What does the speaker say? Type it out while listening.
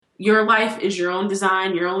your life is your own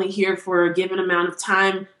design. You're only here for a given amount of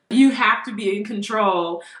time. You have to be in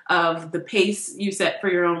control of the pace you set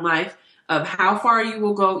for your own life, of how far you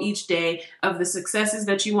will go each day, of the successes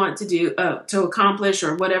that you want to do, to accomplish,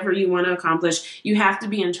 or whatever you want to accomplish. You have to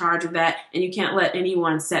be in charge of that, and you can't let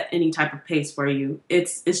anyone set any type of pace for you.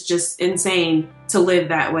 It's just insane to live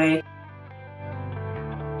that way.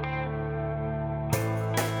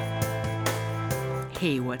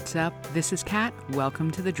 Hey, what's up? This is Kat. Welcome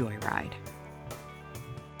to the Joyride.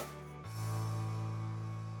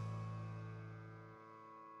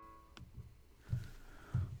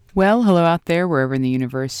 Well, hello out there, wherever in the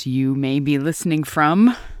universe you may be listening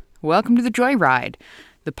from. Welcome to the Joyride,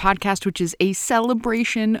 the podcast which is a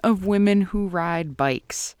celebration of women who ride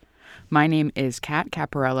bikes. My name is Kat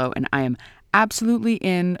Caparello, and I am absolutely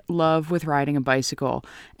in love with riding a bicycle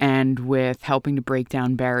and with helping to break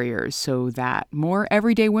down barriers so that more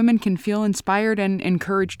everyday women can feel inspired and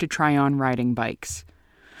encouraged to try on riding bikes.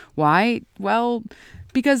 Why? Well,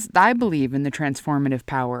 because I believe in the transformative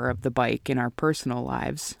power of the bike in our personal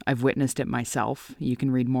lives. I've witnessed it myself. You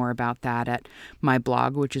can read more about that at my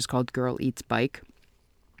blog, which is called Girl Eats Bike.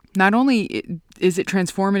 Not only is it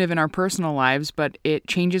transformative in our personal lives, but it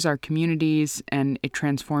changes our communities and it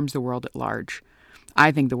transforms the world at large.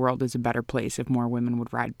 I think the world is a better place if more women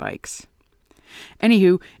would ride bikes.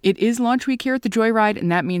 Anywho, it is launch week here at the Joyride,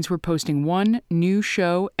 and that means we're posting one new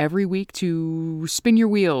show every week to spin your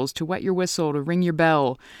wheels, to wet your whistle, to ring your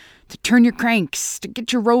bell, to turn your cranks, to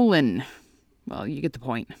get you rolling. Well, you get the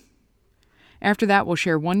point. After that, we'll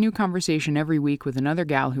share one new conversation every week with another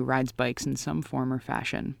gal who rides bikes in some form or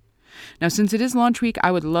fashion. Now, since it is launch week,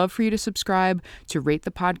 I would love for you to subscribe, to rate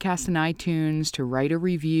the podcast in iTunes, to write a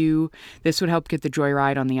review. This would help get the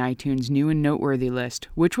Joyride on the iTunes new and noteworthy list,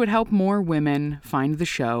 which would help more women find the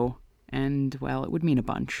show, and, well, it would mean a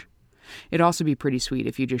bunch. It'd also be pretty sweet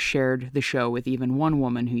if you just shared the show with even one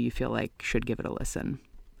woman who you feel like should give it a listen.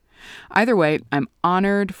 Either way, I'm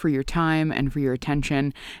honored for your time and for your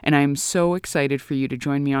attention, and I'm so excited for you to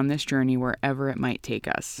join me on this journey wherever it might take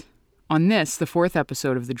us. On this, the fourth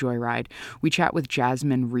episode of The Joyride, we chat with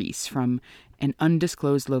Jasmine Reese from an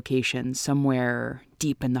undisclosed location somewhere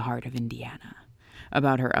deep in the heart of Indiana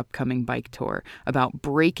about her upcoming bike tour, about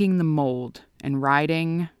breaking the mold and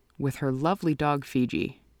riding with her lovely dog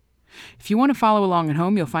Fiji. If you want to follow along at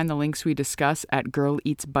home, you'll find the links we discuss at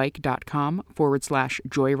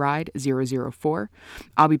girleatsbike.com/joyride004.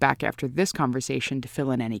 I'll be back after this conversation to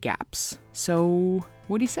fill in any gaps. So,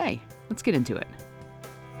 what do you say? Let's get into it.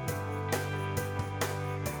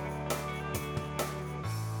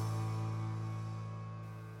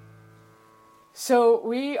 So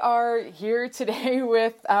we are here today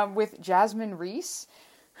with Jasmine Reese,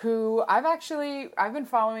 who I've been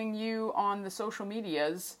following you on the social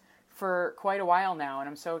medias for quite a while now, and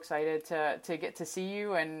I'm so excited to get to see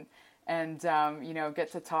you and get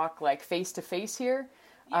to talk like face to face here.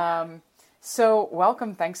 Yeah. So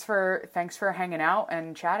welcome. Thanks for hanging out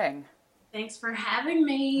and chatting. Thanks for having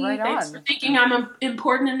me. Right on. Thanks for thinking I'm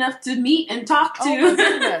important enough to meet and talk to. Oh my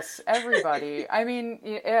goodness, everybody. I mean,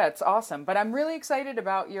 yeah, it's awesome. But I'm really excited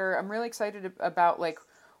about like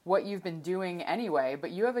what you've been doing anyway.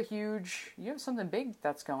 But you have something big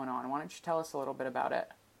that's going on. Why don't you tell us a little bit about it?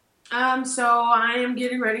 So I am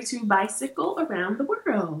getting ready to bicycle around the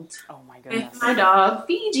world. Oh my goodness. With my dog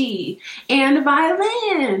Fiji and a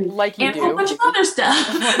violin. Like you and do. a whole bunch of other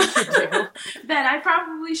stuff. Like you do. That I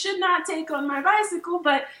probably should not take on my bicycle,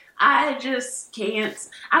 but I just can't.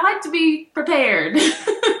 I like to be prepared.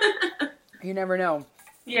 You never know.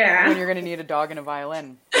 Yeah. When you're going to need a dog and a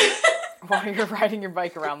violin while you're riding your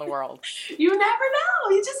bike around the world. You never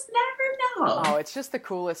know. You just never know. Oh, it's just the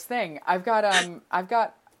coolest thing. I've got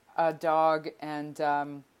a dog,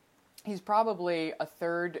 and he's probably a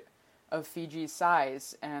third of Fiji's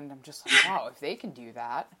size, and I'm just like, wow, if they can do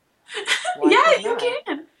that, yeah, you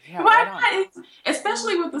can. Yeah, why right not?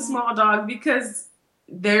 Especially with the small dog, because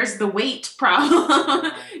there's the weight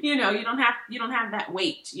problem. You don't have that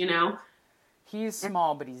weight. He's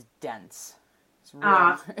small, but he's dense.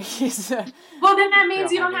 Well, then that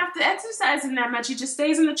means you don't have to exercise him that much. He just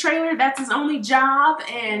stays in the trailer. That's his only job,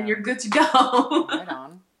 and you're good to go. Right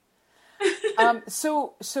on.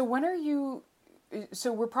 So when are you?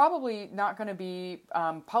 So we're probably not going to be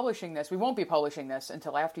publishing this. We won't be publishing this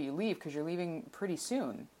until after you leave, because you're leaving pretty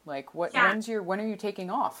soon. Like what? Yeah. When are you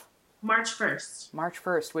taking off? March 1st. March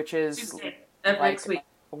 1st, which is Tuesday of next week.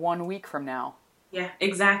 1 week from now. Yeah,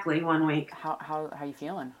 exactly 1 week. How you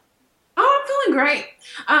feeling? Oh, I'm feeling great.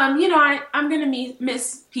 I'm gonna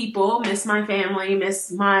miss people, miss my family,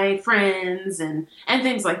 miss my friends, and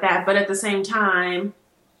things like that. But at the same time,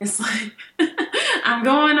 it's like I'm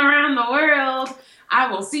going around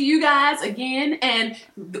will see you guys again. And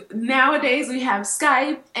nowadays we have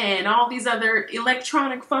Skype and all these other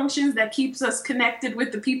electronic functions that keeps us connected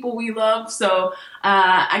with the people we love. So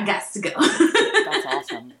I got to go. That's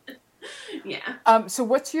awesome. Yeah. So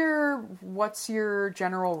what's your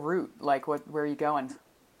general route? Like, where are you going?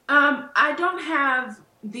 I don't have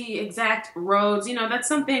the exact roads. You know, that's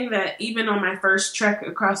something that even on my first trek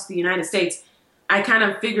across the United States, I kind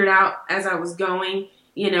of figured out as I was going.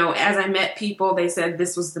 You know, as I met people, they said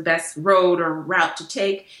this was the best road or route to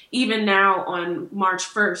take. Even now on March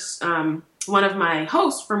 1st, one of my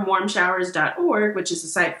hosts from warmshowers.org, which is a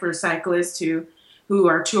site for cyclists who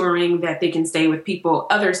are touring, that they can stay with people,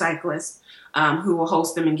 other cyclists, who will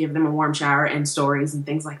host them and give them a warm shower and stories and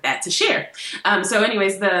things like that to share. So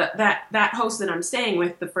anyways, that host that I'm staying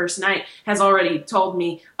with the first night has already told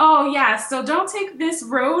me, oh yeah, so don't take this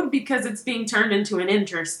road because it's being turned into an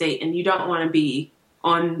interstate and you don't want to be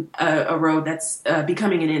on a road that's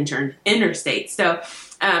becoming an interstate. So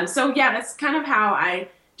yeah, that's kind of how I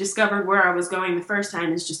discovered where I was going the first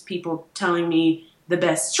time, is just people telling me the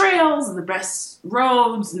best trails and the best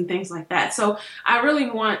roads and things like that. So I really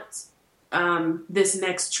want this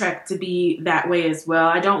next trek to be that way as well.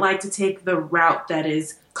 I don't like to take the route that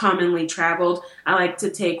is commonly traveled. I like to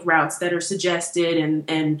take routes that are suggested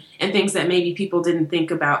and things that maybe people didn't think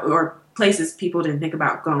about, or places people didn't think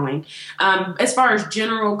about going. As far as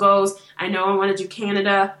general goes, I know I want to do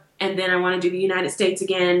Canada, and then I want to do the United States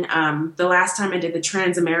again. The last time I did the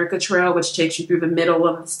Trans-America Trail, which takes you through the middle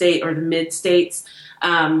of the state or the mid-states.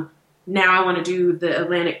 Now I want to do the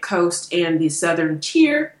Atlantic coast and the southern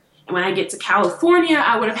tier. And when I get to California,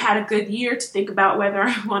 I would have had a good year to think about whether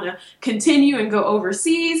I want to continue and go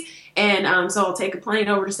overseas. And so I'll take a plane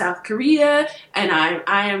over to South Korea, and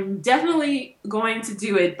I am definitely going to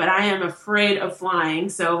do it, but I am afraid of flying.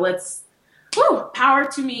 So power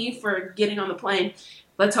to me for getting on the plane.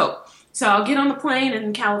 Let's hope. So I'll get on the plane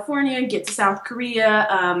in California, get to South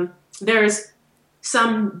Korea. There's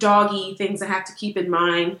some doggy things I have to keep in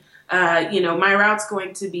mind. My route's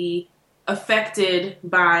going to be affected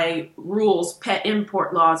by rules, pet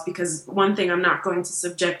import laws, because one thing I'm not going to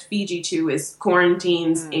subject Fiji to is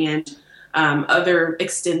quarantines and other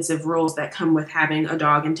extensive rules that come with having a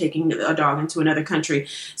dog and taking a dog into another country.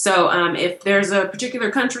 So if there's a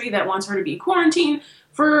particular country that wants her to be quarantined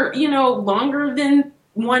for, longer than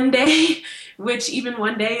 1 day, which even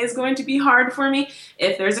 1 day is going to be hard for me.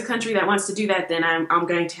 If there's a country that wants to do that, then I'm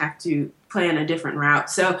going to have to plan a different route.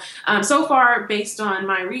 So far, based on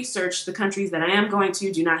my research, the countries that I am going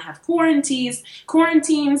to do not have quarantines.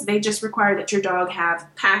 They just require that your dog have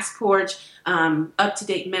passport,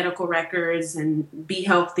 up-to-date medical records, and be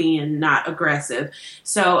healthy and not aggressive.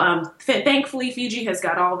 So thankfully, Fiji has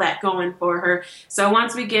got all that going for her. So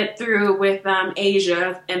once we get through with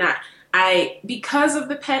Asia, and I because of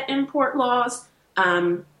the pet import laws,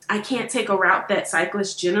 I can't take a route that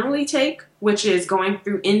cyclists generally take, which is going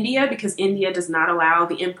through India, because India does not allow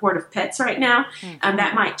the import of pets right now.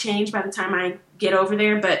 That might change by the time I get over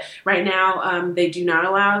there, but right now they do not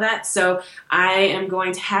allow that. So I am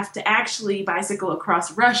going to have to actually bicycle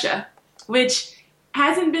across Russia, which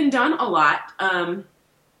hasn't been done a lot.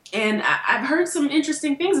 And I've heard some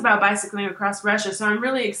interesting things about bicycling across Russia, so I'm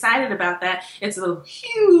really excited about that. It's a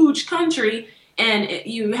huge country, and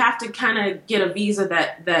you have to kind of get a visa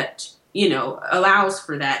that allows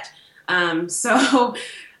for that. So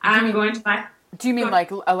I'm going to buy. Do you mean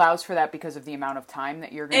like allows for that because of the amount of time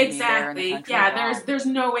that you're going to be there in the country? Yeah, Wow. there's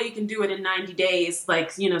no way you can do it in 90 days.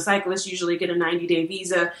 Like, cyclists usually get a 90-day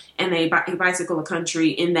visa, and they bicycle a country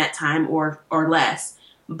in that time or less.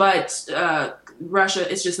 But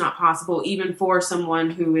Russia, it's just not possible, even for someone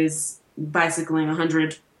who is bicycling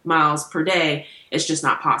 100 miles per day. It's just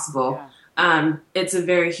not possible. Yeah. It's a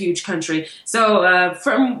very huge country. So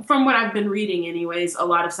from what I've been reading anyways, a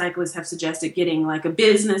lot of cyclists have suggested getting like a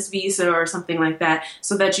business visa or something like that,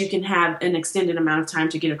 so that you can have an extended amount of time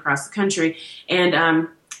to get across the country. And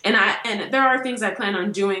there are things I plan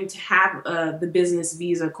on doing to have the business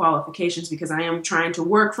visa qualifications, because I am trying to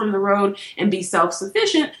work from the road and be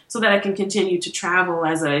self-sufficient so that I can continue to travel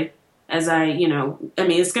as I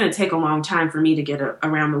it's going to take a long time for me to get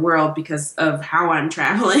around the world because of how I'm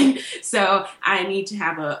traveling. So I need to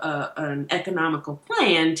have an economical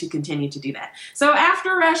plan to continue to do that. So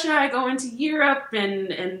after Russia, I go into Europe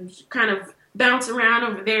and kind of bounce around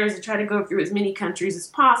over there as I try to go through as many countries as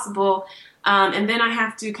possible. And then I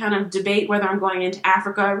have to kind of debate whether I'm going into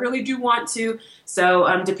Africa. I really do want to.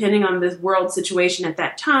 So depending on the world situation at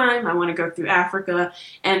that time, I want to go through Africa.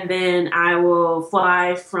 And then I will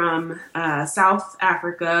fly from South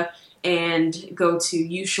Africa and go to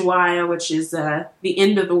Ushuaia, which is the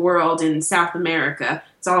end of the world in South America.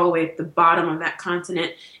 It's all the way at the bottom of that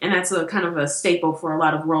continent, and that's a kind of a staple for a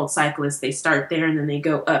lot of world cyclists. They start there and then they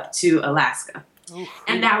go up to Alaska. Oof.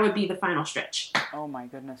 And that would be the final stretch. Oh my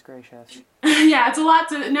goodness gracious. Yeah, it's a lot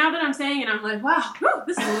to, now that I'm saying it, I'm like, wow, whew,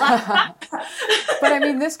 this is a lot. But I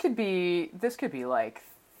mean, this could be like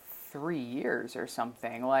 3 years or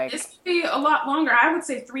something. Like, this could be a lot longer. I would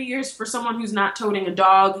say 3 years for someone who's not toting a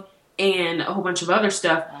dog and a whole bunch of other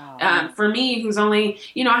stuff. Wow. For me, who's only,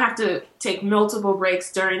 I have to take multiple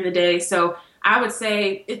breaks during the day. So I would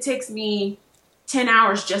say it takes me 10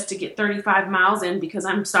 hours just to get 35 miles in because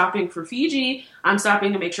I'm stopping for Fiji. I'm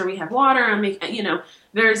stopping to make sure we have water.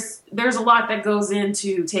 There's a lot that goes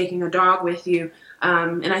into taking a dog with you.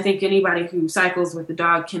 And I think anybody who cycles with a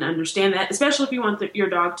dog can understand that, especially if you want your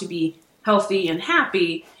dog to be healthy and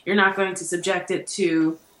happy. You're not going to subject it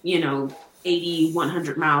to, 80,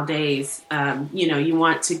 100-mile days. You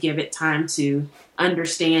want to give it time to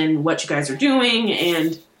understand what you guys are doing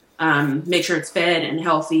and make sure it's fed and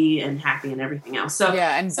healthy and happy and everything else. So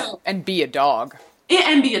yeah, and be a dog.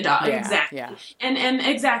 And be a dog, yeah, exactly. Yeah. And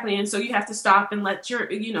exactly. And so you have to stop and let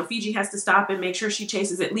Fiji has to stop and make sure she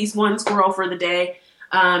chases at least one squirrel for the day.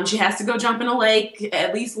 She has to go jump in a lake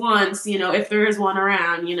at least once, if there is one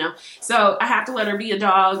around, So I have to let her be a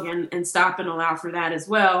dog and stop and allow for that as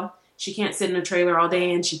well. She can't sit in a trailer all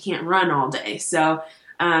day and she can't run all day. So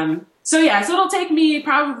it'll take me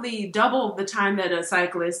probably double the time that a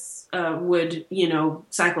cyclist would,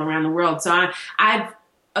 cycle around the world. So I've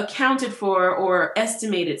accounted for or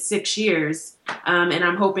estimated 6 years, and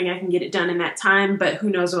I'm hoping I can get it done in that time. But who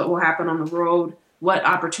knows what will happen on the road, what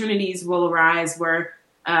opportunities will arise where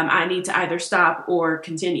I need to either stop or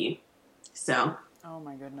continue. So. Oh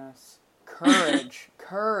my goodness. Courage.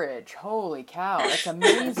 Holy cow. That's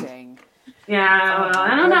amazing. Yeah, well,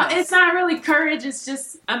 I don't know. It's not really courage. It's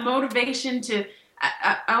just a motivation to,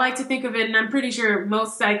 I like to think of it, and I'm pretty sure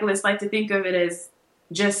most cyclists like to think of it as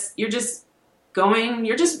you're just going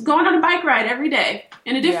on a bike ride every day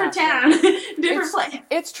in a different town, different place.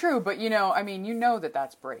 It's true, but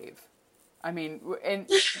that's brave.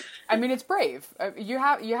 It's brave. You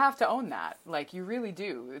have to own that. Like, you really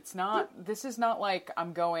do. This is not like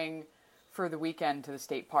I'm going for the weekend to the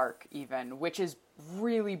state park even, which is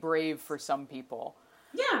really brave for some people.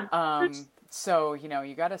 Yeah. So,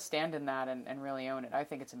 you got to stand in that and really own it. I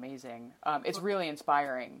think it's amazing. It's really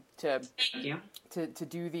inspiring to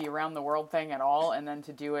do the around the world thing at all, and then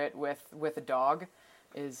to do it with a dog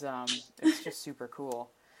is, it's just super cool.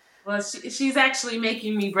 Well, she's actually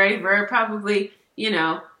making me braver. Probably,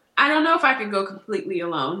 I don't know if I could go completely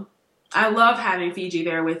alone. I love having Fiji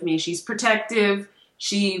there with me. She's protective.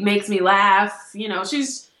 She makes me laugh.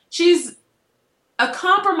 She's a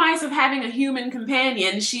compromise of having a human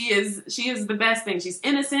companion. She is the best thing. She's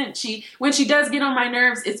innocent. When she does get on my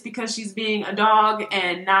nerves, it's because she's being a dog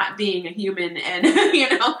and not being a human. And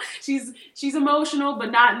she's emotional,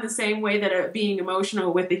 but not in the same way that being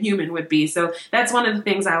emotional with a human would be. So that's one of the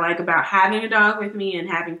things I like about having a dog with me and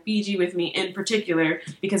having Fiji with me in particular,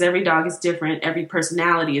 because every dog is different, every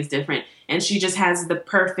personality is different, and she just has the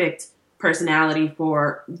perfect personality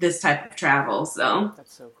for this type of travel. So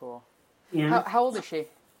that's so cool. Yeah. How old is she?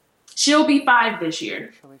 She'll be 5 this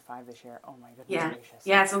year. She'll be 5 this year. Oh my goodness gracious.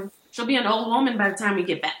 Yeah, so she'll be an old woman by the time we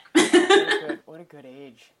get back. What a good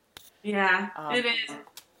age. Yeah, it is.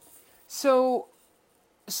 So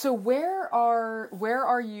where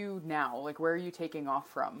are you now? Like, where are you taking off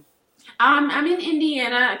from? I'm in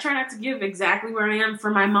Indiana. I try not to give exactly where I am for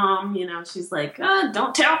my mom. She's like,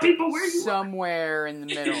 don't tell people where you are. Somewhere in the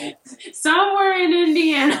middle. Somewhere in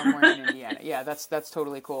Indiana. Yeah, that's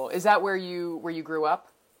totally cool. Is that where you grew up?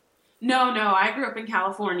 No, I grew up in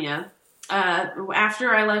California.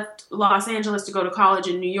 After I left Los Angeles to go to college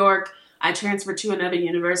in New York, I transferred to another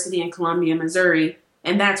university in Columbia, Missouri,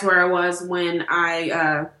 and that's where I was when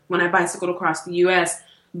I bicycled across the U.S.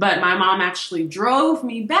 But my mom actually drove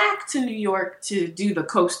me back to New York to do the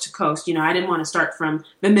coast to coast. I didn't want to start from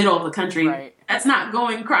the middle of the country. Right. That's not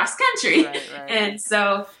going cross country. Right. And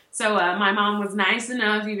so my mom was nice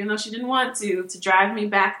enough, even though she didn't want to drive me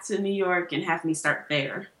back to New York and have me start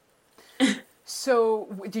there. So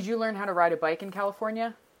did you learn how to ride a bike in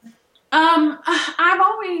California? I've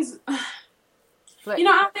always,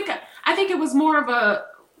 I think it was more of a,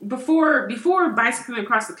 before bicycling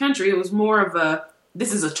across the country, it was more of a,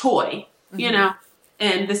 this is a toy,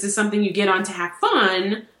 and this is something you get on to have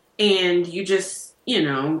fun, and you just,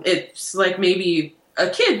 it's like maybe a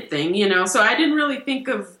kid thing, so I didn't really think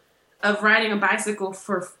of riding a bicycle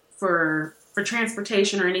for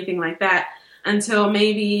transportation or anything like that. until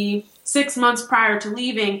maybe 6 months prior to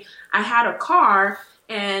leaving. I had a car,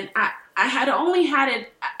 and I had only had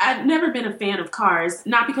it. I've never been a fan of cars,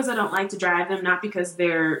 not because I don't like to drive them, not because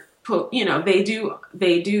they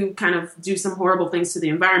do kind of do some horrible things to the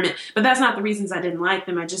environment, but that's not the reasons I didn't like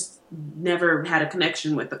them. I just never had a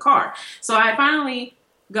connection with the car. So I finally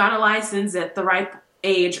got a license at the ripe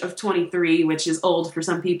age of 23, which is old for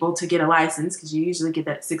some people to get a license because you usually get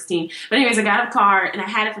that at 16. But anyways, I got a car and I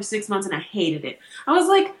had it for 6 months and I hated it. I was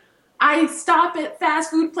like, I stop at fast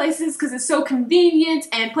food places because it's so convenient,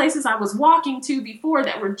 and places I was walking to before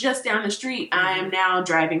that were just down the street, I am now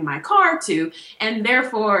driving my car to, and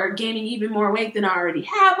therefore gaining even more weight than I already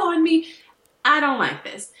have on me. I don't like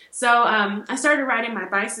this. So I started riding my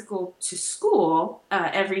bicycle to school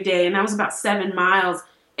every day, and that was about 7 miles,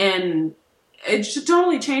 and it should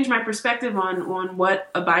totally change my perspective on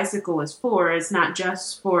what a bicycle is for. It's not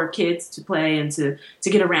just for kids to play and to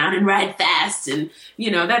get around and ride fast. And,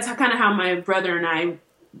 that's kind of how my brother and I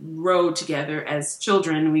rode together as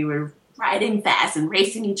children. We were riding fast and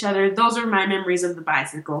racing each other. Those are my memories of the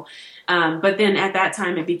bicycle. But then at that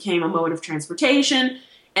time, it became a mode of transportation,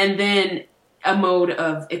 and then a mode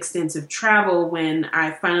of extensive travel when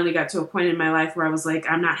I finally got to a point in my life where I was like,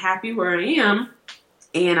 I'm not happy where I am.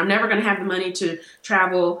 And I'm never going to have the money to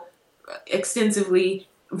travel extensively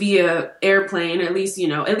via airplane, at least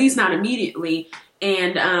not immediately.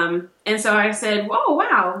 And so I said, whoa,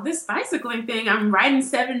 wow, this bicycling thing, I'm riding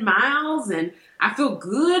 7 miles and I feel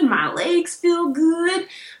good. My legs feel good.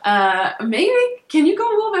 Maybe, can you go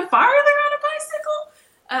a little bit farther on a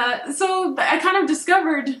bicycle? So I kind of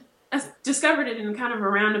discovered it in kind of a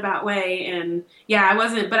roundabout way. And yeah, I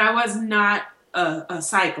was not a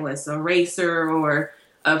cyclist, a racer, or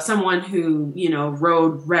of someone who,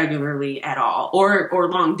 rode regularly at all or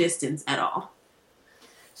long distance at all.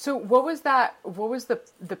 So what was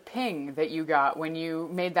the ping that you got when you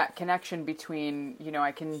made that connection between,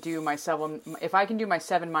 I can do if I can do my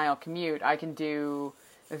 7 mile commute, I can do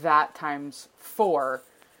that times 4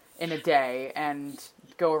 in a day and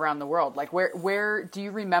go around the world. Like where do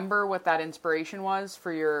you remember what that inspiration was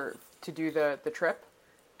to do the trip?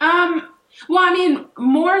 Well, I mean,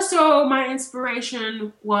 more so my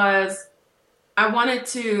inspiration was I wanted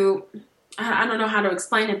to, I don't know how to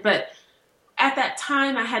explain it, but at that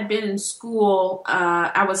time I had been in school.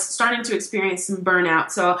 I was starting to experience some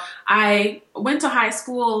burnout. So I went to high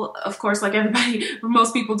school, of course, like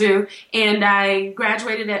most people do. And I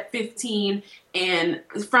graduated at 15. And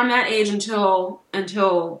from that age until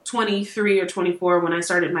 23 or 24, when I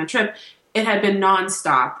started my trip, it had been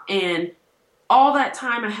nonstop. And all that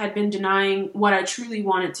time I had been denying what I truly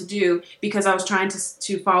wanted to do because I was trying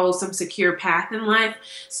to follow some secure path in life.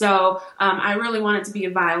 So I really wanted to be a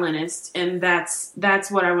violinist, and that's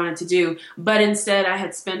what I wanted to do. But instead I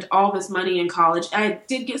had spent all this money in college. I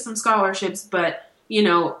did get some scholarships, but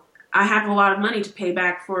I have a lot of money to pay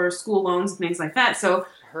back for school loans and things like that. So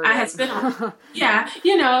I had spent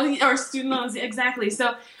or student loans, exactly.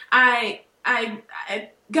 So I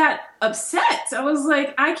got upset. I was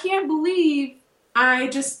like, I can't believe I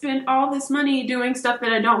just spent all this money doing stuff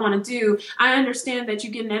that I don't want to do. I understand that you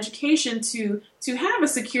get an education to have a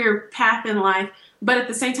secure path in life, but at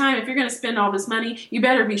the same time, if you're going to spend all this money, you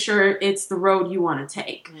better be sure it's the road you want to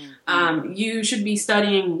take. Mm-hmm. You should be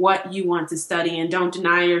studying what you want to study, and don't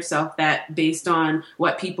deny yourself that based on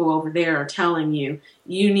what people over there are telling you.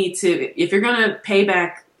 You need to, if you're going to pay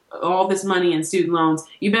back all this money in student loans,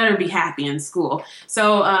 you better be happy in school.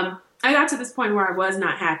 So I got to this point where I was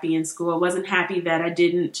not happy in school. I wasn't happy that I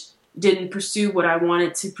didn't pursue what I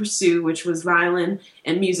wanted to pursue, which was violin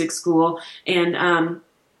and music school. And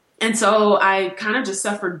so I kind of just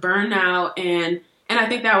suffered burnout, and I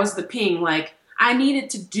think that was the ping. Like, I needed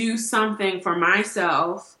to do something for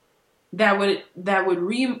myself that would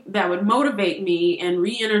motivate me and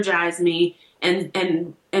re-energize me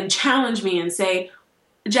and challenge me and say,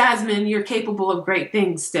 Jasmine, you're capable of great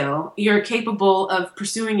things still. You're capable of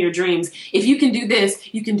pursuing your dreams. If you can do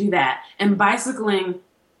this, you can do that. And bicycling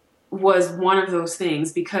was one of those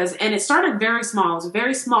things and it started very small. It was a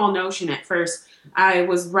very small notion at first. I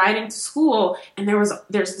was riding to school, and there's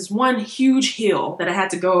this one huge hill that I had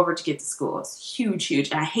to go over to get to school. It's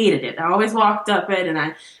huge. I hated it. I always walked up it,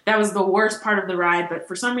 and that was the worst part of the ride. But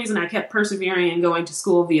for some reason, I kept persevering and going to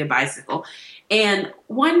school via bicycle. And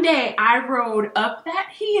one day I rode up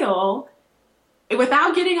that hill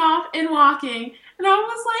without getting off and walking. And I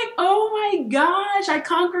was like, oh my gosh, I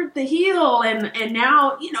conquered the hill. And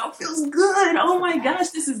now, it feels good. Oh my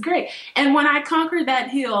gosh, this is great. And when I conquered that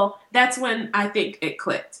hill, that's when I think it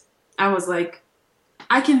clicked. I was like,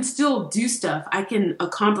 I can still do stuff. I can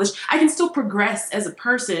still progress as a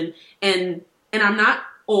person and and I'm not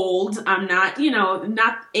old. I'm not,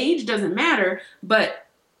 not age doesn't matter, but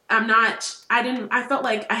I felt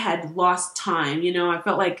like I had lost time. I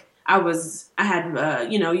felt like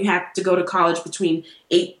you have to go to college between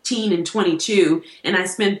 18 and 22. And I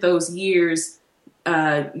spent those years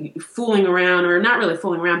fooling around, or not really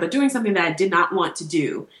fooling around, but doing something that I did not want to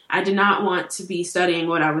do. I did not want to be studying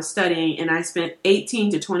what I was studying. And I spent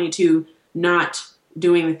 18 to 22 not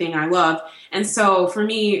doing the thing I love. And so for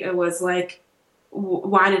me, it was like,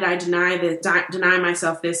 why did I deny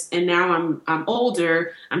myself this? And now I'm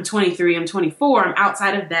older. I'm 23. I'm 24. I'm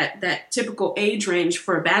outside of that typical age range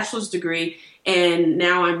for a bachelor's degree. And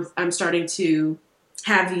now I'm starting to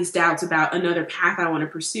have these doubts about another path I want to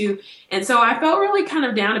pursue. And so I felt really kind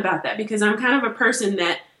of down about that, because I'm kind of a person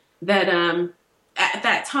that at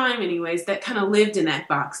that time anyways, that kind of lived in that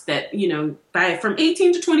box that, from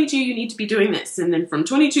 18 to 22, you need to be doing this. And then from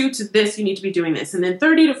 22 to this, you need to be doing this. And then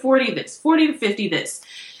 30 to 40, this, 40 to 50, this.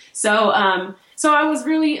 So I was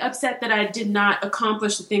really upset that I did not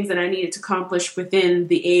accomplish the things that I needed to accomplish within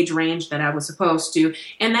the age range that I was supposed to.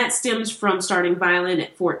 And that stems from starting violin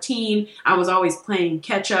at 14. I was always playing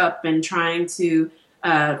catch up and trying to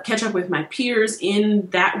catch up with my peers in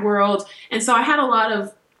that world. And so I had a lot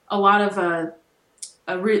of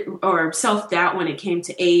self-doubt when it came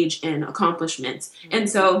to age and accomplishments. And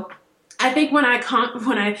so I think when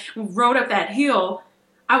I rode up that hill,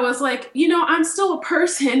 I was like, I'm still a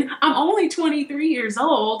person. I'm only 23 years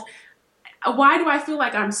old. Why do I feel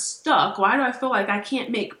like I'm stuck? Why do I feel like I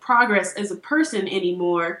can't make progress as a person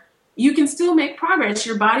anymore? You can still make progress.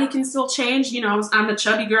 Your body can still change. I'm a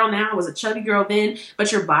chubby girl now. I was a chubby girl then,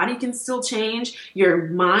 but your body can still change. Your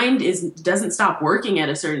mind doesn't stop working at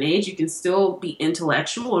a certain age. You can still be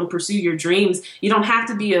intellectual and pursue your dreams. You don't have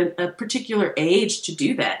to be a particular age to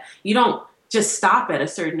do that. You don't just stop at a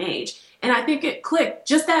certain age. And I think it clicked.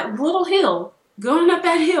 Just that little hill, going up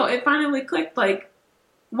that hill, it finally clicked. Like,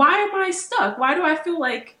 why am I stuck? Why do I feel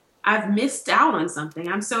like I've missed out on something?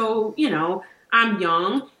 I'm so, I'm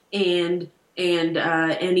young. And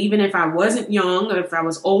even if I wasn't young, or if I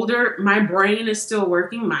was older, my brain is still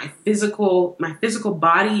working. My physical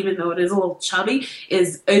body, even though it is a little chubby,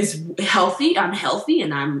 is healthy. I'm healthy,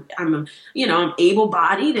 and I'm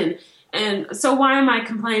able-bodied, and so why am I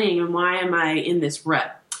complaining, and why am I in this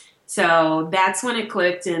rut? So that's when it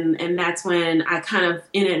clicked, and that's when I kind of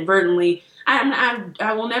inadvertently.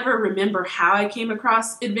 I will never remember how I came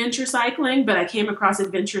across adventure cycling, but I came across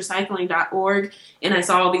adventurecycling.org, and I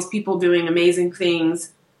saw all these people doing amazing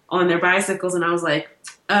things on their bicycles, and I was like,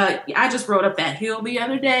 I just rode up that hill the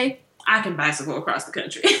other day. I can bicycle across the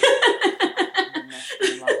country. I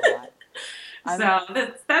love that.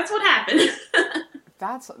 So that's what happened.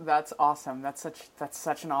 That's awesome. That's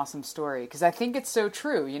such an awesome story, because I think it's so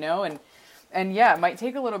true, And yeah, it might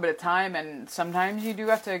take a little bit of time, and sometimes you do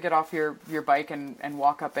have to get off your bike and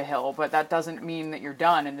walk up a hill, but that doesn't mean that you're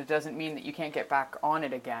done, and it doesn't mean that you can't get back on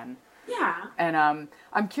it again. Yeah. And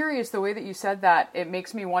I'm curious, the way that you said that, it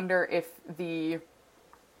makes me wonder if the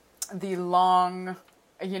long,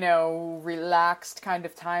 relaxed kind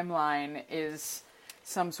of timeline is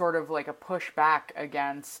some sort of like a pushback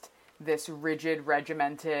against this rigid,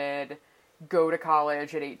 regimented, go to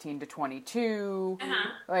college at 18 to 22. Uh-huh.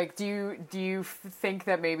 Like, do you think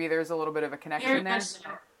that maybe there's a little bit of a connection there?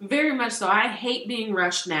 Very much so. I hate being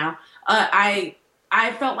rushed now. I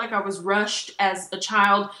felt like I was rushed as a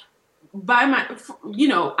child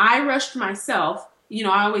I rushed myself.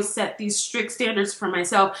 I always set these strict standards for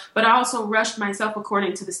myself, but I also rushed myself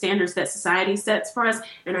according to the standards that society sets for us.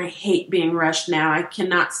 And I hate being rushed now. I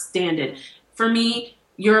cannot stand it. For me,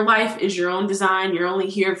 your life is your own design. You're only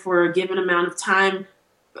here for a given amount of time.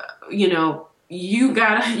 You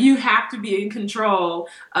have to be in control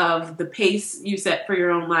of the pace you set for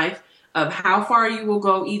your own life, of how far you will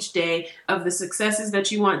go each day, of the successes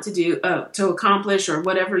that you want to do, to accomplish, or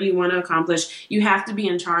whatever you want to accomplish. You have to be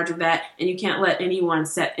in charge of that, and you can't let anyone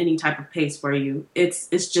set any type of pace for you. It's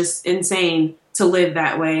just insane to live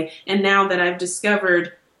that way. And now that I've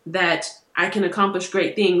discovered that I can accomplish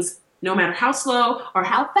great things, no matter how slow or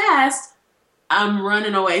how fast, I'm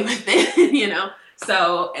running away with it,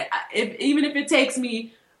 So even if it takes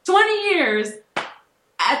me 20 years,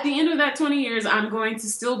 at the end of that 20 years, I'm going to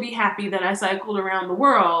still be happy that I cycled around the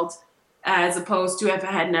world, as opposed to if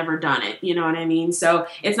I had never done it. You know what I mean? So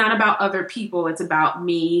it's not about other people. It's about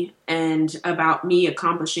me, and about me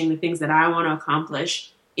accomplishing the things that I want to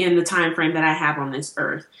accomplish in the time frame that I have on this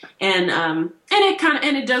earth. And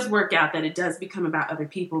it does work out that it does become about other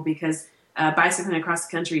people, because bicycling across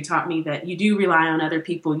the country taught me that you do rely on other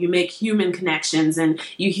people. You make human connections and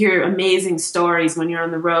you hear amazing stories when you're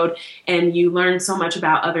on the road, and you learn so much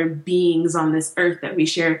about other beings on this earth that we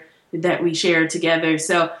share together.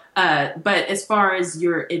 So, but as far as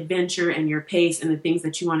your adventure and your pace and the things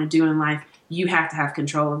that you want to do in life, you have to have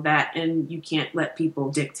control of that, and you can't let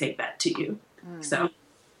people dictate that to you. So,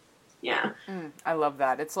 yeah. I love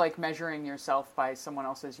that. It's like measuring yourself by someone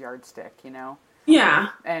else's yardstick, you know? Yeah.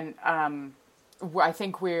 And I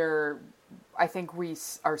think we are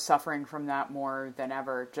suffering from that more than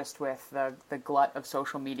ever, just with the glut of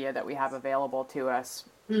social media that we have available to us,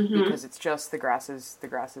 because it's just the grass is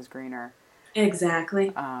greener.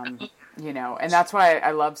 Exactly. You know, and that's why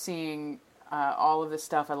I love seeing all of this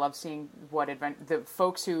stuff. I love seeing the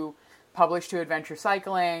folks who publish to Adventure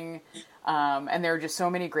Cycling. And there are just so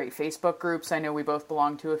many great Facebook groups. I know we both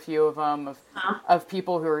belong to a few of them of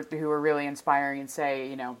people who are really inspiring and say,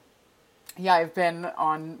 you know, yeah, I've been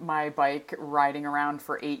on my bike riding around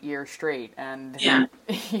for 8 years straight, and you know,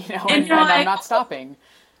 and I'm not stopping.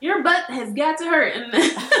 Your butt has got to hurt.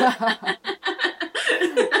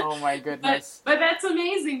 Oh my goodness. But that's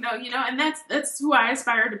amazing though, you know, and that's who I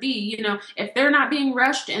aspire to be. You know, if they're not being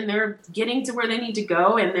rushed and they're getting to where they need to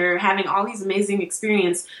go and they're having all these amazing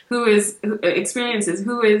experiences,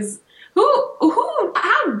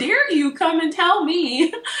 how dare you come and tell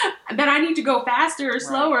me that I need to go faster or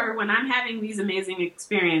slower when I'm having these amazing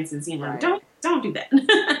experiences, you know? Right. Don't do that.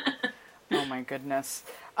 Oh my goodness.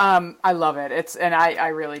 I love it. I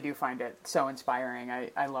really do find it so inspiring.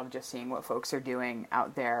 I love just seeing what folks are doing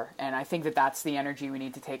out there. And I think that that's the energy we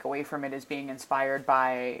need to take away from it, is being inspired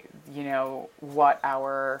by, you know, what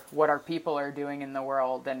our people are doing in the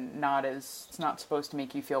world, and it's not supposed to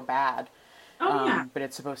make you feel bad. But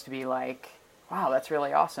it's supposed to be like, wow, that's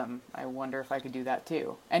really awesome. I wonder if I could do that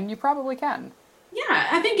too. And you probably can. Yeah,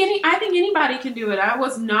 I think anybody can do it. I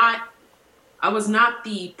was not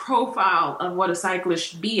the profile of what a cyclist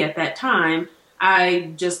should be at that time.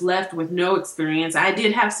 I just left with no experience. I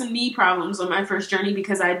did have some knee problems on my first journey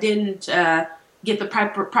because I didn't get the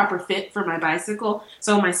proper fit for my bicycle.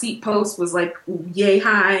 So my seat post was like yay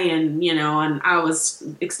high, and and I was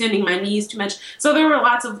extending my knees too much. So there were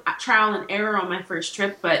lots of trial and error on my first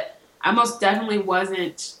trip, but I most definitely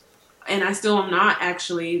wasn't, and I still am not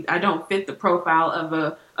actually. I don't fit the profile of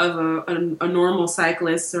a normal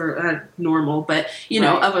cyclist, or normal, but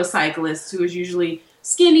of a cyclist who is usually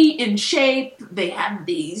skinny, in shape. They have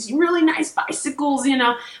these really nice bicycles.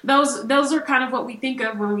 Those are kind of what we think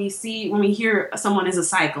of when we hear someone is a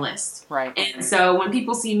cyclist. Right. And so when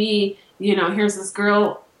people see me, here's this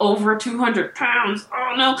girl over 200 pounds.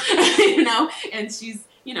 Oh no, and she's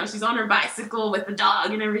on her bicycle with the dog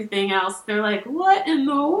and everything else. They're like, what in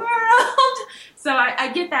the world? So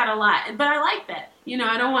I get that a lot, but I like that.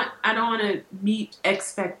 I don't want to meet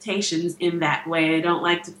expectations in that way. I don't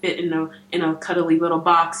like to fit in a cuddly little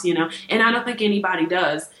box, and I don't think anybody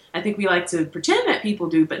does. I think we like to pretend that people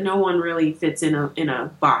do, but no one really fits in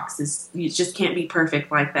a box. You just can't be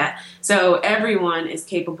perfect like that. So everyone is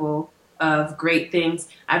capable of great things.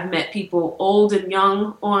 I've met people old and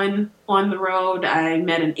young on the road. I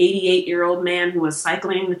met an 88-year-old man who was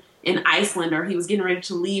cycling in Iceland, or he was getting ready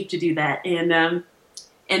to leave to do that.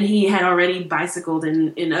 And he had already bicycled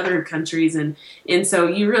in other countries. And so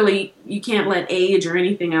you can't let age or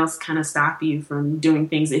anything else kind of stop you from doing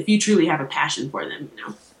things if you truly have a passion for them,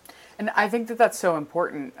 And I think that that's so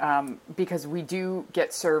important, because we do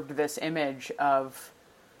get served this image of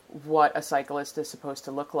what a cyclist is supposed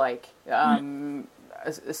to look like.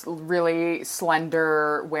 Really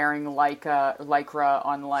slender, wearing Lycra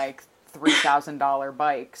on like $3,000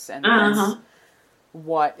 bikes, and that's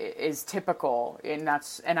what is typical. And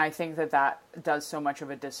I think that does so much of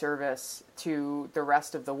a disservice to the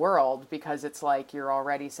rest of the world, because it's like you're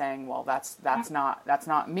already saying, well, that's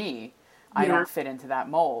not me. I don't fit into that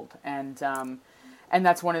mold. And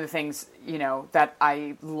that's one of the things, that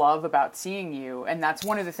I love about seeing you. And that's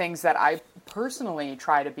one of the things that I personally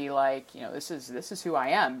try to be like, this is who I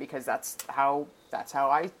am, because that's how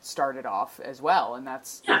I started off as well. And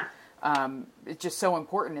that's, it's just so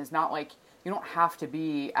important. It's not like you don't have to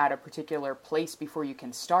be at a particular place before you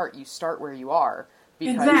can start. You start where you are,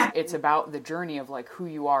 because it's about the journey of like who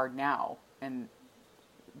you are now, and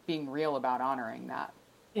being real about honoring that.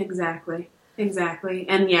 Exactly.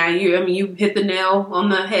 And you hit the nail on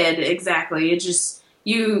the head. Exactly. It's just,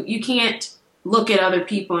 you can't look at other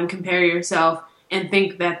people and compare yourself and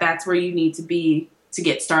think that that's where you need to be to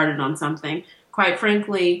get started on something. Quite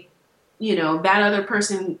frankly, that other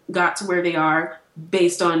person got to where they are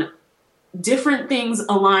based on different things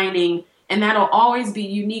aligning, and that'll always be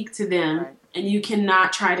unique to them. Right. And you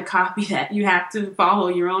cannot try to copy that. You have to follow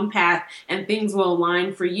your own path, and things will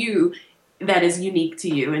align for you that is unique to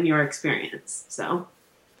you and your experience. So,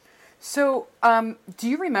 do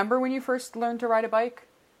you remember when you first learned to ride a bike?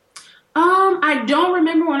 I don't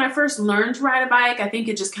remember when I first learned to ride a bike. I think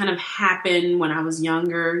it just kind of happened when I was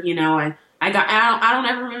younger. I don't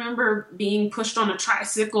ever remember being pushed on a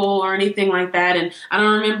tricycle or anything like that. And I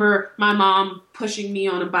don't remember my mom pushing me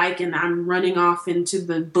on a bike and I'm running off into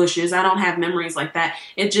the bushes. I don't have memories like that.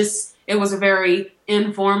 It was a very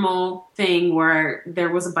informal thing where there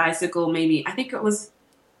was a bicycle. Maybe, I think it was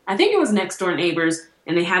next door neighbors,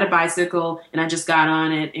 and they had a bicycle, and I just got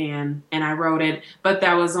on it and I rode it. But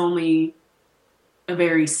that was only a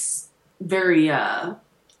very, very,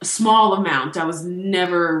 small amount. I was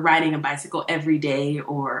never riding a bicycle every day,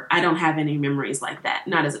 or I don't have any memories like that.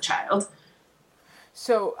 Not as a child.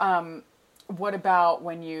 So, what about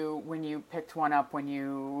when you picked one up when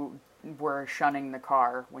you were shunning the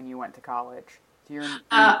car when you went to college?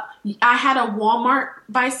 I had a Walmart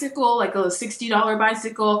bicycle, like a $60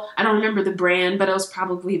 bicycle. I don't remember the brand, but it was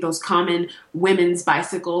probably those common women's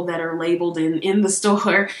bicycle that are labeled in the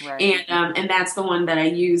store. Right. And that's the one that I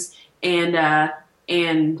use. And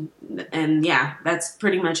yeah, that's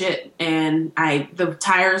pretty much it. And the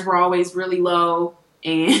tires were always really low,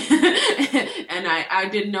 and and I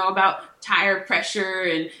didn't know about tire pressure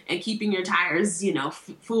and keeping your tires,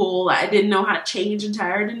 full. I didn't know how to change a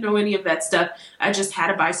tire. I didn't know any of that stuff. I just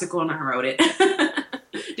had a bicycle and I rode it.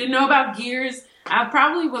 Didn't know about gears. I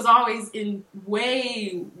probably was always in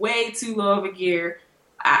way, way too low of a gear.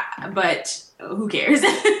 But who cares?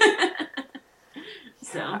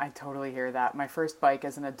 So I totally hear that. My first bike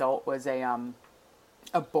as an adult was a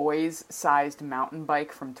boys sized mountain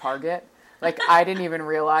bike from Target. Like, I didn't even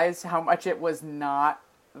realize how much it was not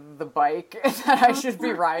the bike that I should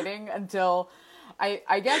be riding until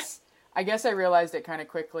I guess I realized it kind of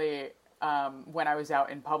quickly when I was out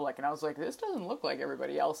in public, and I was like, this doesn't look like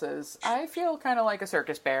everybody else's. I feel kind of like a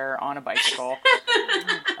circus bear on a bicycle.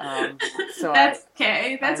 So that's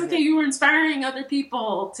okay. That's okay. You were inspiring other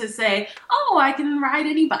people to say, oh, I can ride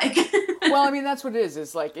any bike. Well, I mean, that's what it is.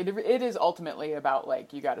 Is like, it is ultimately about,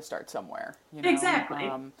 like, you got to start somewhere, Exactly.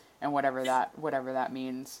 And whatever that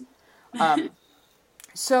means.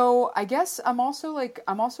 So I guess I'm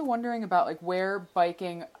also wondering about, like, where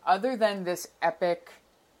biking, other than this epic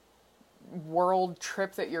world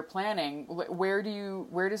trip that you're planning, where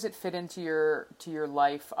does it fit into your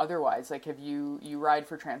life otherwise? Like, have you ride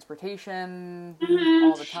for transportation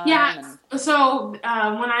all the time? Yeah. So when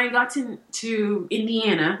I got to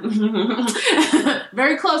Indiana,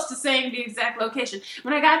 very close to saying the exact location.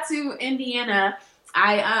 When I got to Indiana,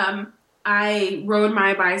 I rode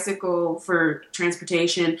my bicycle for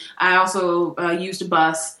transportation. I also used a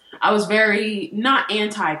bus. I was very not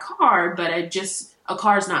anti-car, but a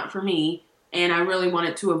car's not for me, and I really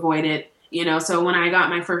wanted to avoid it. So when I got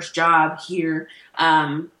my first job here,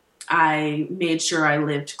 I made sure I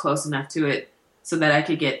lived close enough to it so that I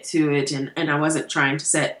could get to it, and I wasn't trying to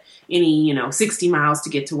set any 60 miles to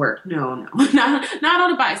get to work. No, not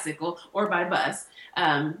on a bicycle or by bus.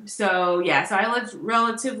 So I lived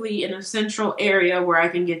relatively in a central area where I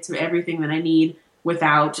can get to everything that I need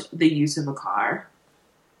without the use of a car.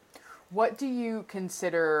 What do you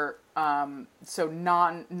consider, so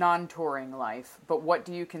non-touring life, but what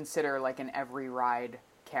do you consider like an every ride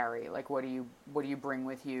carry? Like, what do you bring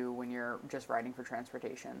with you when you're just riding for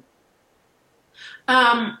transportation?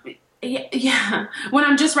 Yeah. When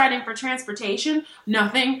I'm just riding for transportation,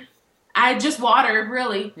 nothing. I just water,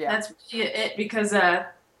 really. Yeah. That's it, because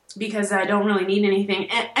I don't really need anything,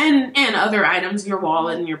 and other items, your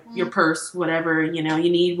wallet and your purse, whatever you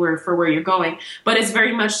need for where you're going. But it's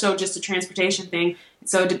very much so just a transportation thing.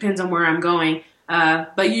 So it depends on where I'm going.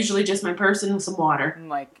 But usually just my purse and some water. And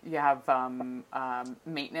like, you have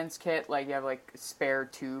maintenance kit, like you have like spare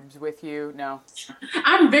tubes with you? No.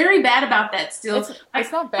 I'm very bad about that still.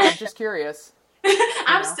 It's not bad, just curious.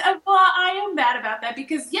 I am bad about that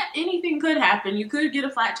because anything could happen. You could get a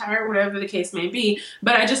flat tire, whatever the case may be.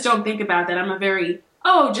 But I just don't think about that. I'm a very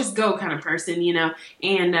just go kind of person,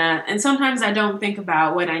 and sometimes I don't think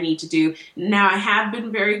about what I need to do. Now I have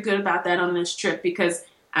been very good about that on this trip because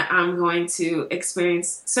I'm going to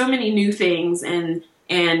experience so many new things and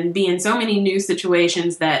be in so many new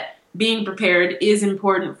situations that being prepared is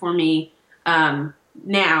important for me.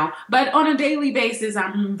 Now, but on a daily basis,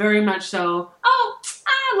 I'm very much so,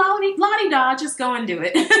 la-di-da, just go and do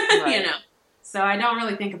it, right. So I don't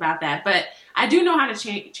really think about that, but I do know how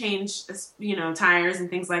to change, tires and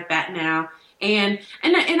things like that now. And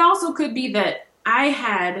it also could be that I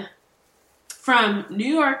had from New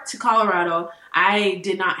York to Colorado, I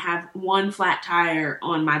did not have one flat tire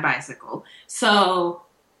on my bicycle. So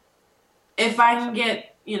if I can get,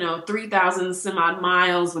 3,000 some odd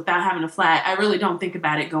miles without having a flat, I really don't think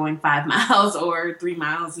about it going 5 miles or 3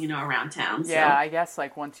 miles, around town. Yeah, So I guess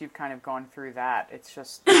like once you've kind of gone through that, it's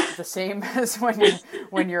just not the same as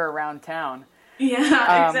when you're around town.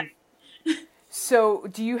 yeah, exactly. So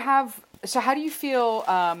how do you feel,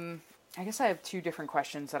 I guess I have two different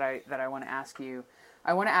questions that I want to ask you.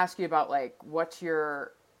 I want to ask you about like what's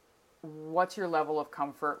your level of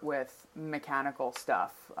comfort with mechanical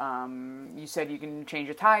stuff? You said you can change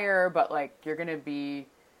a tire, but like you're going to be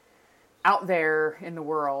out there in the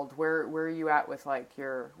world. Where are you at with like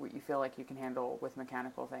what you feel like you can handle with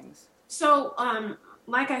mechanical things? So,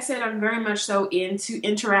 like I said, I'm very much so into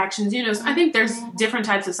interactions. So I think there's different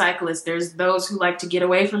types of cyclists. There's those who like to get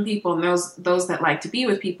away from people, and those that like to be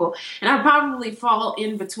with people. And I probably fall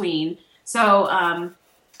in between. So, I'm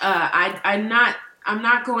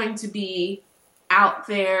not going to be out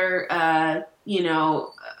there,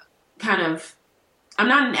 kind of. I'm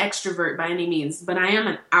not an extrovert by any means, but I am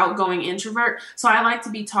an outgoing introvert. So I like to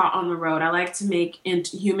be taught on the road. I like to make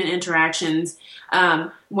human interactions.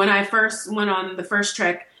 When I first went on the first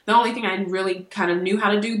trek, the only thing I really kind of knew how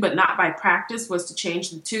to do, but not by practice, was to change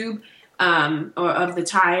the tube of the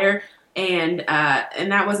tire, and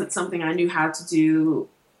that wasn't something I knew how to do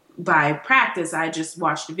by practice. I just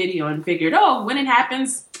watched a video and figured, oh, when it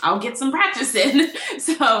happens, I'll get some practice in.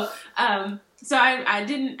 So I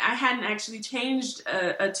hadn't actually changed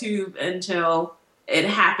a tube until it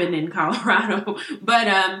happened in Colorado.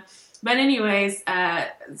 But anyways,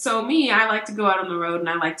 so me, I like to go out on the road and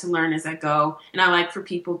I like to learn as I go. And I like for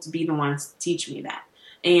people to be the ones to teach me that.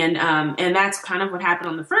 And that's kind of what happened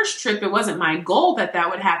on the first trip. It wasn't my goal that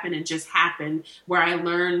would happen. It just happened where I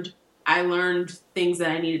learned things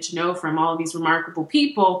that I needed to know from all of these remarkable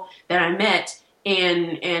people that I met.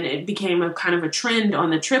 And it became a kind of a trend on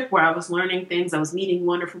the trip where I was learning things. I was meeting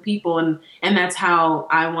wonderful people, and that's how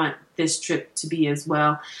I want this trip to be as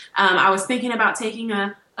well. I was thinking about taking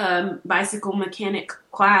a bicycle mechanic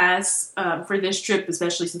class for this trip,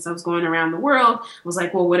 especially since I was going around the world. I was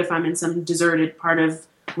like, well, what if I'm in some deserted part of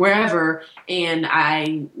wherever and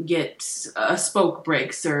I get a spoke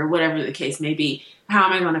breaks or whatever the case may be? How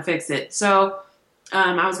am I going to fix it? So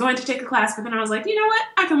I was going to take a class, but then I was like, you know what?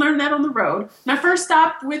 I can learn that on the road. My first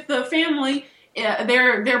stop with the family,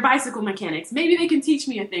 they're bicycle mechanics. Maybe they can teach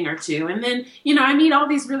me a thing or two. And then, I meet all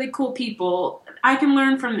these really cool people. I can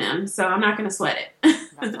learn from them, so I'm not going to sweat it.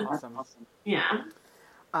 That's awesome. Yeah.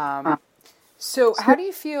 So how do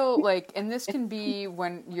you feel like, and this can be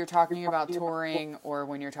when you're talking about touring or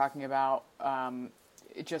when you're talking about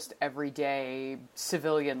just everyday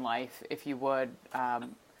civilian life, if you would,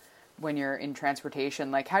 when you're in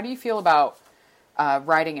transportation, like how do you feel about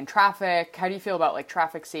riding in traffic? How do you feel about like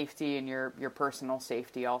traffic safety and your personal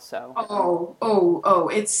safety also?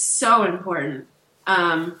 It's so important.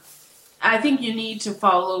 I think you need to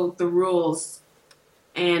follow the rules,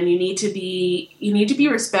 and you need to be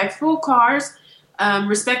respectful of cars,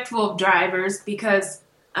 respectful of drivers, because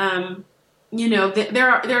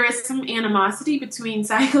there is some animosity between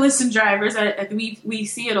cyclists and drivers. We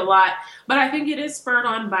see it a lot, but I think it is spurred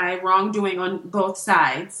on by wrongdoing on both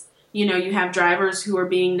sides. You have drivers who are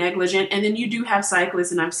being negligent, and then you do have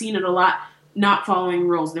cyclists, and I've seen it a lot, not following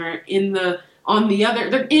rules. They're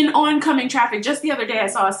they're in oncoming traffic. Just the other day, I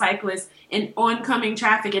saw a cyclist in oncoming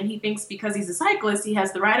traffic, and he thinks because he's a cyclist, he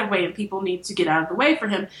has the right of way, and people need to get out of the way for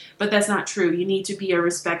him. But that's not true. You need to be a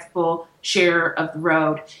respectful sharer of the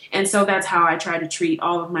road. And so that's how I try to treat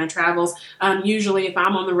all of my travels. Usually, if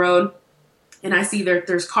I'm on the road and I see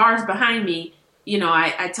there's cars behind me,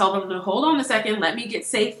 I tell them to hold on a second, let me get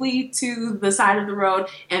safely to the side of the road,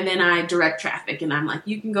 and then I direct traffic, and I'm like,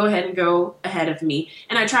 you can go ahead and go ahead of me.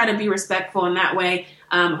 And I try to be respectful in that way.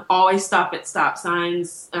 Always stop at stop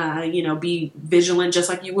signs, be vigilant just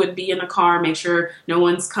like you would be in a car. Make sure no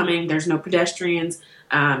one's coming, there's no pedestrians.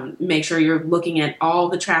 Make sure you're looking at all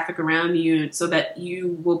the traffic around you so that you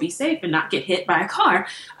will be safe and not get hit by a car.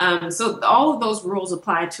 So all of those rules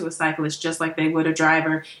apply to a cyclist just like they would a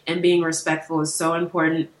driver, and being respectful is so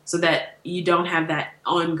important so that you don't have that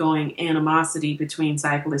ongoing animosity between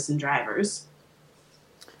cyclists and drivers.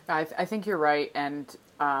 I think you're right. And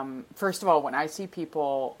first of all, when I see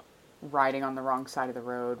people riding on the wrong side of the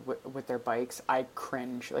road with their bikes, I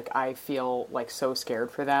cringe. Like I feel like so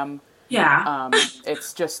scared for them. Yeah.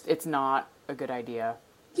 It's not a good idea.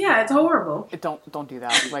 Yeah, it's horrible. Don't do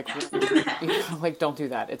that. Like, like don't do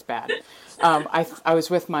that. It's bad. I was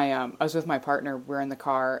with my partner. We're in the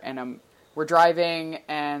car and we're driving,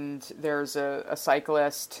 and there's a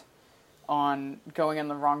cyclist on going in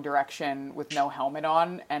the wrong direction with no helmet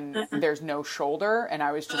on, and there's no shoulder, and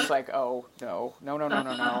I was just like, oh no, no, no, no,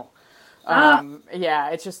 no, no. Yeah,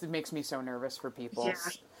 it makes me so nervous for people.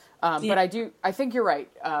 Yeah. But I think you're right.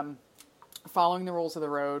 Following the rules of the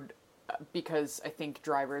road, because I think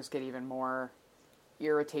drivers get even more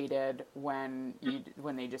irritated when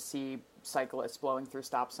they just see cyclists blowing through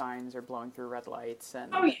stop signs or blowing through red lights,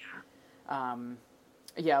 and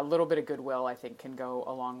a little bit of goodwill I think can go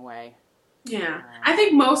a long way. Yeah, I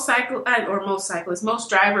think most cyclists, most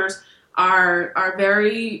drivers are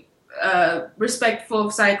very respectful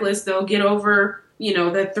of cyclists. They'll get over,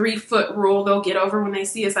 the 3-foot rule. They'll get over when they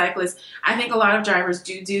see a cyclist. I think a lot of drivers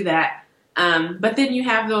do that. But then you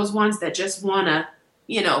have those ones that just want to,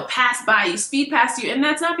 pass by you, speed past you. And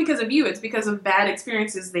that's not because of you. It's because of bad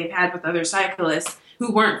experiences they've had with other cyclists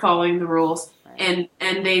who weren't following the rules. Right.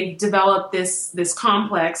 And they've developed this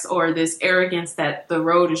complex or this arrogance that the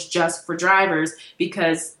road is just for drivers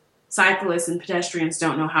because cyclists and pedestrians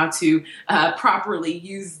don't know how to properly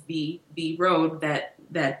use the road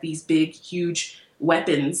that these big, huge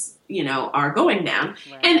weapons, are going down.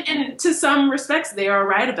 Right. And to some respects, they are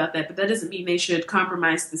right about that, but that doesn't mean they should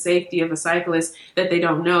compromise the safety of a cyclist that they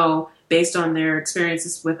don't know based on their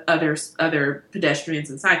experiences with other pedestrians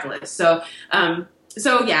and cyclists. So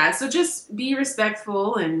just be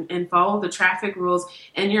respectful and follow the traffic rules,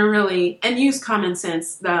 and use common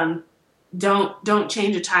sense. Don't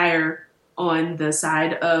change a tire on the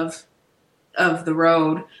side of the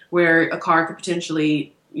road where a car could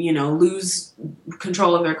potentially, lose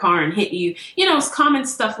control of their car and hit you. It's common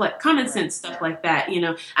sense stuff like that.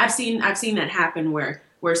 I've seen that happen where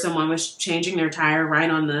someone was changing their tire right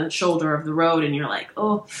on the shoulder of the road, and you're like,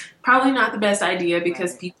 oh, probably not the best idea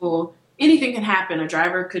because anything can happen.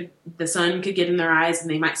 The sun could get in their eyes and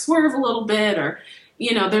they might swerve a little bit, or,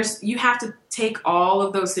 you have to take all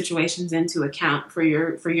of those situations into account for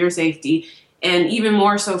your safety. And even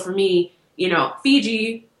more so for me,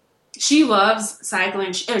 Fiji, she loves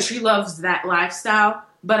cycling. She loves that lifestyle,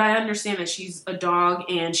 but I understand that she's a dog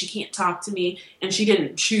and she can't talk to me and she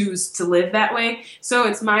didn't choose to live that way. So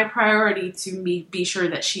it's my priority to be sure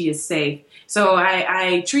that she is safe. So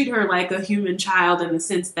I treat her like a human child in the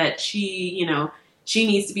sense that she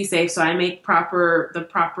needs to be safe. So I make the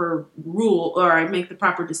proper rule, or I make the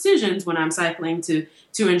proper decisions when I'm cycling to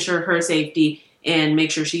ensure her safety and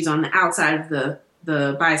make sure she's on the outside of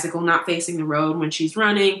the bicycle, not facing the road when she's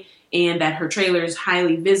running, and that her trailer is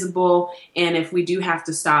highly visible. And if we do have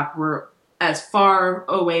to stop, we're as far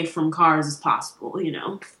away from cars as possible,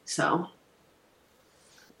 so.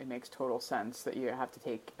 It makes total sense that you have to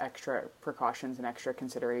take extra precautions and extra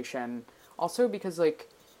consideration. Also because,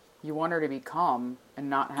 you want her to be calm and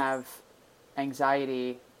not have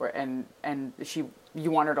anxiety, and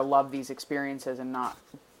you want her to love these experiences and not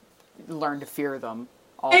learn to fear them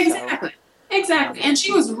also. Exactly. And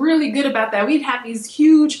she was really good about that. We'd have these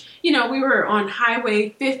huge, we were on Highway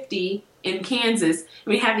 50 in Kansas. And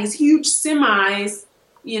we had these huge semis,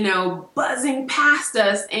 buzzing past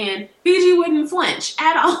us, and Fiji wouldn't flinch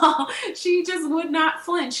at all. She just would not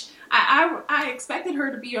flinch. I expected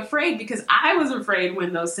her to be afraid because I was afraid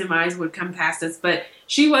when those semis would come past us, but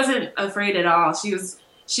she wasn't afraid at all. She's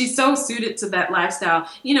so suited to that lifestyle.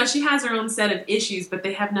 She has her own set of issues, but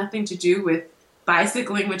they have nothing to do with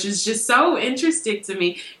bicycling, which is just so interesting to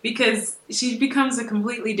me because she becomes a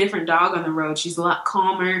completely different dog on the road. She's a lot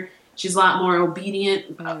calmer. She's a lot more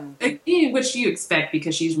obedient, which you expect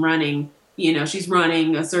because she's running. She's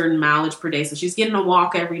running a certain mileage per day. So she's getting a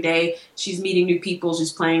walk every day. She's meeting new people.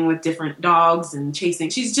 She's playing with different dogs and chasing.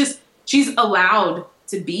 She's allowed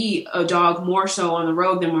to be a dog more so on the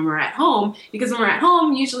road than when we're at home. Because when we're at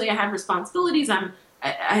home, usually I have responsibilities.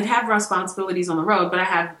 I'd have responsibilities on the road, but I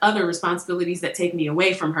have other responsibilities that take me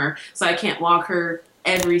away from her. So I can't walk her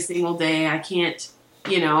every single day. I can't,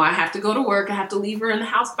 I have to go to work. I have to leave her in the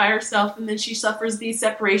house by herself. And then she suffers the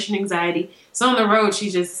separation anxiety. So on the road, she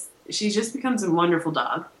just becomes a wonderful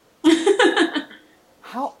dog.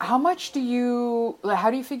 How much do you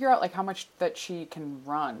figure out how much that she can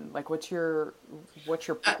run? What's your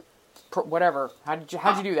whatever? How'd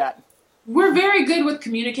you do that? We're very good with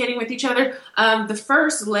communicating with each other. The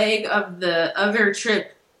first leg of the other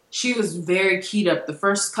trip, she was very keyed up the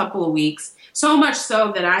first couple of weeks. So much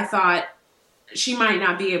so that I thought she might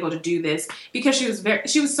not be able to do this because she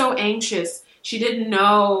was so anxious. She didn't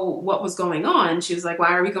know what was going on. She was like,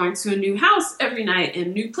 why are we going to a new house every night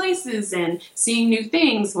and new places and seeing new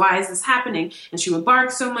things? Why is this happening? And she would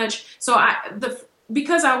bark so much. So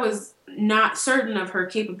because I was not certain of her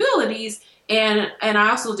capabilities, and I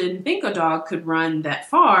also didn't think a dog could run that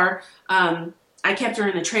far, I kept her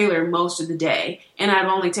in the trailer most of the day, and I'd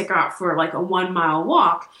only take her out for like a 1 mile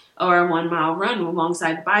walk or a 1 mile run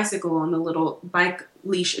alongside the bicycle on the little bike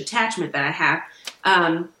leash attachment that I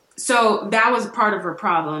have. So that was part of her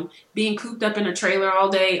problem. Being cooped up in a trailer all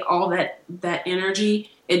day, all that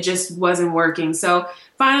energy, it just wasn't working. So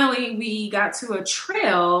finally, we got to a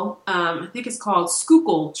trail. I think it's called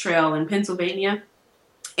Schuylkill Trail in Pennsylvania,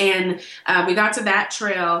 and we got to that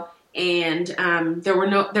trail. And there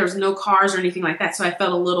was no cars or anything like that, so I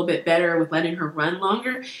felt a little bit better with letting her run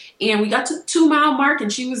longer. And we got to the 2 mile mark, and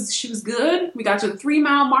she was good. We got to the 3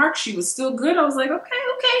 mile mark, she was still good. I was like, okay.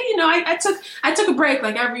 I took a break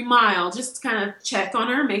like every mile just to kind of check on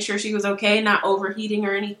her, make sure she was okay, not overheating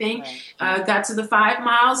or anything. Right. Got to the 5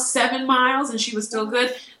 miles, 7 miles, and she was still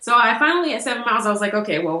good. So I finally at 7 miles, I was like,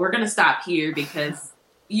 okay, well, we're gonna stop here because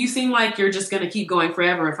you seem like you're just going to keep going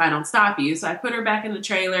forever if I don't stop you. So I put her back in the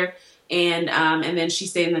trailer, and then she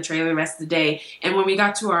stayed in the trailer the rest of the day. And when we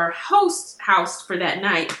got to our host house for that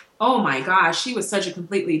night, oh my gosh, she was such a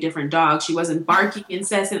completely different dog. She wasn't barking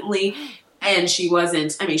incessantly, and she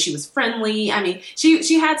wasn't, she was friendly.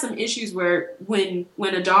 She had some issues where when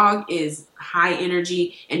a dog is high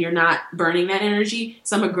energy and you're not burning that energy,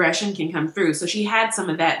 some aggression can come through. So she had some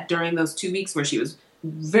of that during those 2 weeks where she was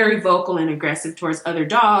very vocal and aggressive towards other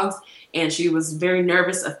dogs, and she was very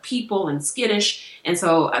nervous of people and skittish. And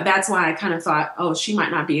so that's why I kind of thought, oh, she might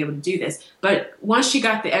not be able to do this. But once she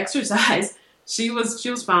got the exercise, she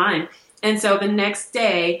was fine. And so the next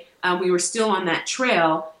day, we were still on that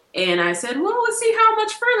trail, and I said, well, let's see how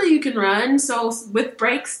much further you can run. So with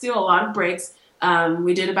breaks, still a lot of breaks,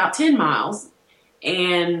 we did about 10 miles,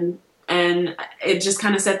 and it just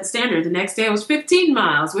kind of set the standard. The next day it was 15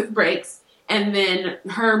 miles with breaks. And then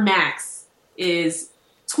her max is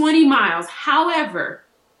 20 miles. However,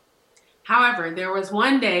 there was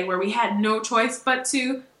one day where we had no choice but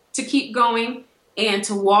to keep going and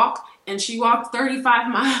to walk. And she walked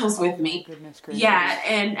 35 miles with me. Goodness gracious. Yeah,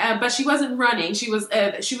 and but she wasn't running. She was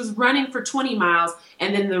running for 20 miles,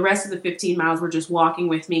 and then the rest of the 15 miles were just walking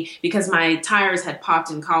with me because my tires had popped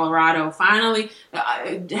in Colorado. Finally,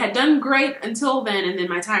 had done great until then, and then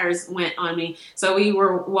my tires went on me. So we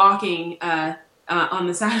were walking on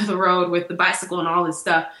the side of the road with the bicycle and all this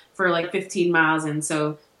stuff for like 15 miles, and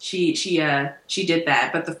so she did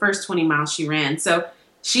that. But the first 20 miles she ran. So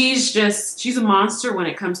she's a monster when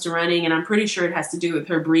it comes to running, and I'm pretty sure it has to do with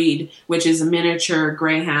her breed, which is a miniature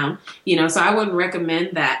greyhound. So I wouldn't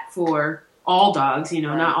recommend that for all dogs.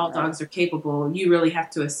 Not all dogs are capable. You really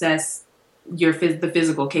have to assess the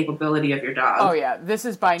physical capability of your dog. Oh yeah, this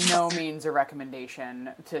is by no means a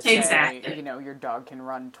recommendation to say, exactly. Your dog can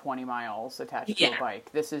run 20 miles attached to a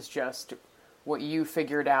bike. This is just what you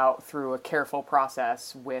figured out through a careful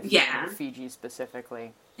process with Fiji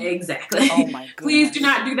specifically. Exactly. Oh my goodness. Please do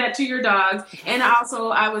not do that to your dogs. And also,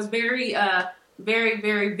 I was very, very,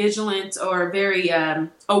 very vigilant or very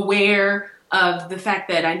aware of the fact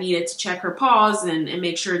that I needed to check her paws and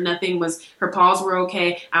make sure her paws were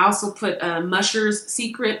okay. I also put Musher's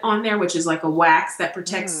Secret on there, which is like a wax that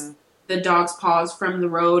protects the dog's paws from the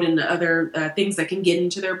road and the other things that can get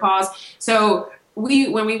into their paws. So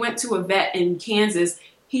when we went to a vet in Kansas,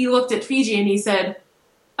 he looked at Fiji and he said,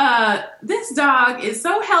 this dog is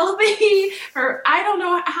so healthy. I don't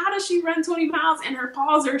know, how does she run 20 miles and her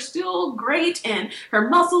paws are still great and her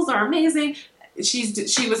muscles are amazing.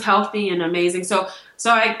 She was healthy and amazing. So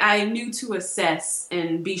I knew to assess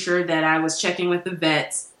and be sure that I was checking with the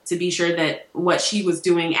vets to be sure that what she was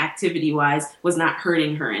doing activity wise was not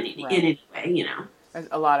hurting her in any way, There's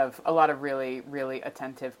a lot of really, really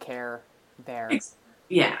attentive care there.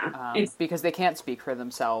 Because they can't speak for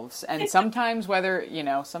themselves. And sometimes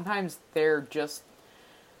sometimes they're just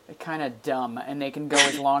kind of dumb and they can go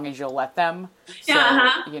as long as you'll let them. So,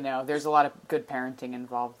 there's a lot of good parenting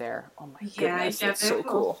involved there. Oh my goodness, that's so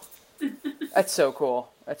cool. That's so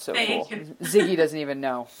cool. That's so cool. Ziggy doesn't even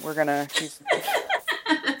know.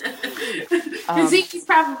 Ziggy's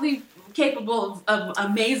probably capable of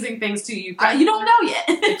amazing things to you. You don't know yet.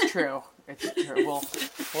 It's true. We'll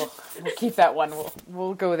keep that one.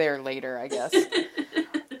 We'll go there later, I guess.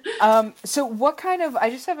 So what kind of? I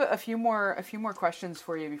just have a few more questions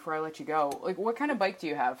for you before I let you go. Like, what kind of bike do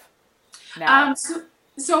you have now?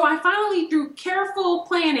 So I finally, through careful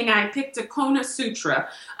planning, I picked a Kona Sutra.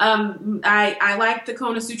 I liked the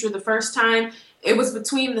Kona Sutra the first time. It was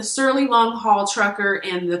between the Surly Long Haul Trucker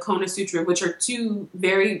and the Kona Sutra, which are two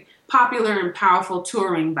very popular and powerful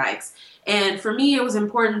touring bikes. And for me, it was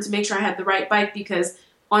important to make sure I had the right bike because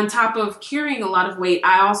on top of carrying a lot of weight,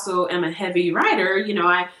 I also am a heavy rider.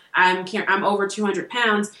 I'm over 200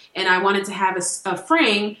 pounds, and I wanted to have a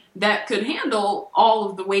frame that could handle all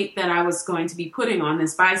of the weight that I was going to be putting on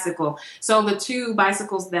this bicycle. So the two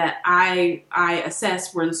bicycles that I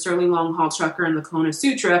assessed were the Sterling Long Haul Trucker and the Kona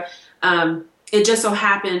Sutra. It just so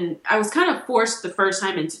happened I was kind of forced the first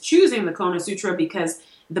time into choosing the Kona Sutra because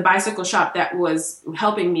the bicycle shop that was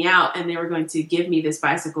helping me out, and they were going to give me this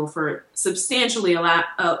bicycle for substantially a lot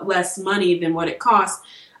less money than what it cost.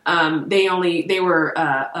 They were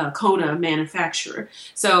a Kona manufacturer.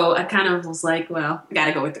 So I kind of was like, well, I got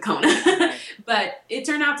to go with the Kona. But it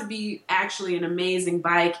turned out to be actually an amazing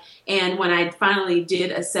bike. And when I finally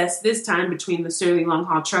did assess this time between the Sterling Long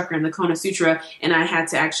Haul Trucker and the Kona Sutra, and I had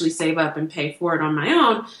to actually save up and pay for it on my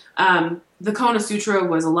own, the Kona Sutra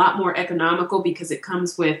was a lot more economical because it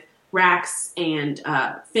comes with racks and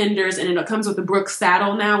fenders, and it comes with the Brooks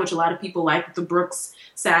saddle now, which a lot of people like the Brooks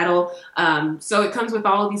saddle. So it comes with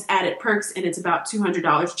all of these added perks, and it's about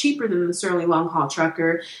 $200 cheaper than the Sterling Long Haul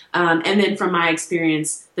Trucker. And then from my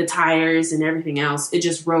experience, the tires and everything else, it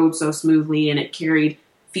just rode so smoothly, and it carried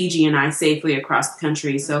Fiji and I safely across the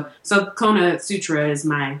country. So Kona Sutra is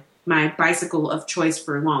my bicycle of choice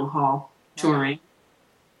for long haul touring.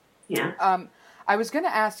 Yeah. I was going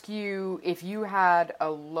to ask you if you had a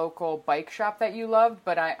local bike shop that you loved,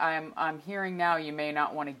 but I'm hearing now you may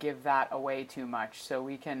not want to give that away too much, so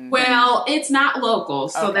we can. Well, it's not local,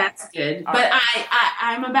 so okay. That's good. All but right.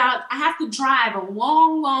 I have to drive a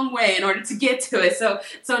long, long way in order to get to it. So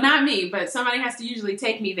not me, but somebody has to usually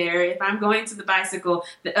take me there. If I'm going to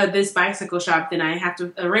this bicycle shop, then I have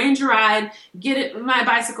to arrange a ride, my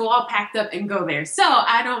bicycle all packed up, and go there. So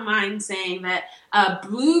I don't mind saying that.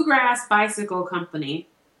 Bluegrass Bicycle Company.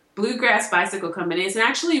 It's an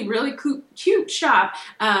actually really cute shop.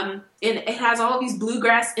 It has all these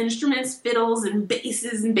bluegrass instruments, fiddles and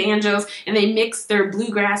basses and banjos, and they mix their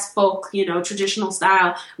bluegrass folk, traditional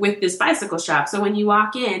style with this bicycle shop. So when you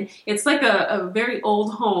walk in, it's like a very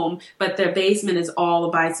old home, but the basement is all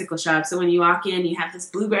a bicycle shop. So when you walk in, you have this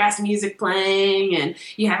bluegrass music playing, and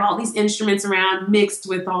you have all these instruments around mixed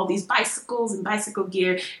with all these bicycles and bicycle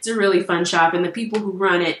gear. It's a really fun shop, and the people who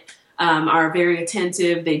run it are very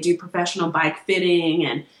attentive. They do professional bike fitting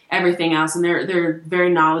and everything else, and they're very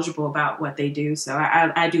knowledgeable about what they do. So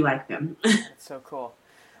I do like them. That's so cool.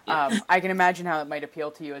 I can imagine how it might appeal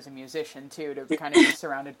to you as a musician too, to kind of be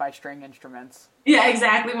surrounded by string instruments. Yeah,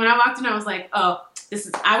 exactly. When I walked in, I was like, "Oh,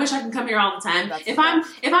 I wish I could come here all the time. If I'm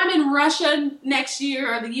in Russia next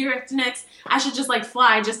year or the year after next, I should just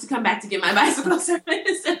fly just to come back to get my bicycle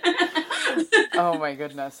service." Oh my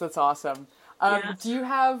goodness, that's awesome. Yeah. Do you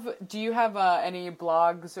have any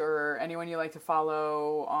blogs or anyone you like to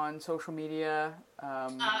follow on social media?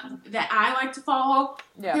 That I like to follow?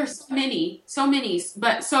 Yeah. There's so many.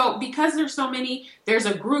 But because there's so many, there's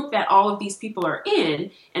a group that all of these people are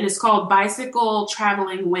in, and it's called Bicycle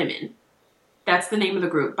Traveling Women. That's the name of the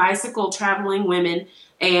group, Bicycle Traveling Women.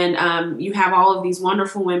 And you have all of these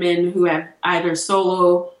wonderful women who have either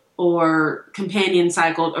solo or companion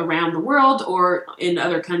cycled around the world or in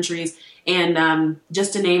other countries. And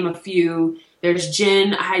just to name a few, there's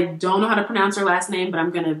Jen. I don't know how to pronounce her last name, but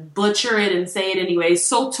I'm going to butcher it and say it anyway.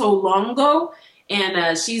 Sotolongo.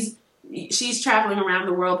 And she's traveling around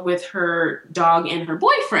the world with her dog and her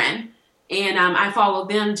boyfriend. And I follow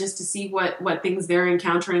them just to see what things they're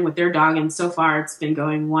encountering with their dog. And so far, it's been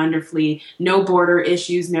going wonderfully. No border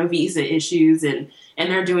issues, no visa issues, and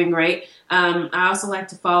they're doing great. I also like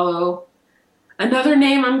to follow another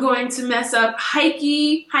name I'm going to mess up,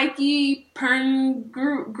 Heike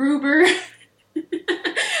Perngruber.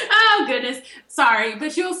 Oh, goodness. Sorry,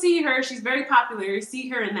 but you'll see her. She's very popular. You see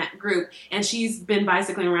her in that group, and she's been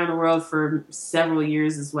bicycling around the world for several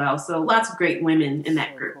years as well. So lots of great women in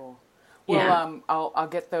that group. Cool. Well, yeah. I'll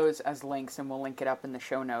get those as links, and we'll link it up in the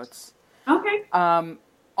show notes. Okay.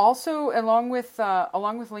 Also, along with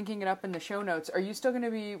linking it up in the show notes, are you still going to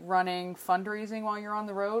be running fundraising while you're on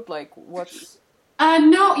the road? What's...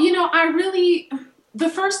 No, the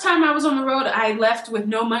first time I was on the road, I left with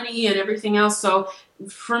no money and everything else. So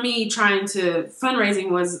for me,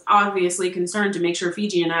 fundraising was obviously concerned to make sure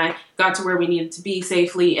Fiji and I got to where we needed to be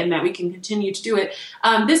safely and that we can continue to do it.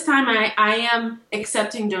 This time I am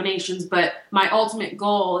accepting donations, but my ultimate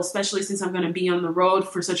goal, especially since I'm going to be on the road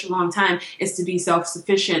for such a long time, is to be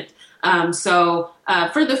self-sufficient. So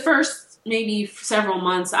for the first maybe several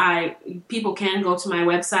months, people can go to my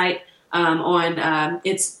website.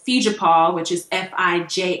 It's Fijapaw, which is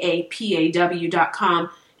FIJAPAW.com,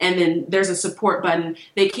 And then there's a support button.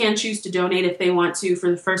 They can choose to donate if they want to for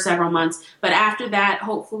the first several months. But after that,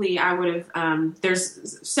 hopefully I would have,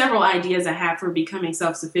 there's several ideas I have for becoming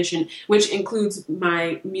self-sufficient, which includes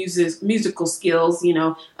my musical skills,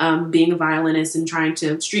 being a violinist and trying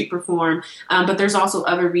to street perform. But there's also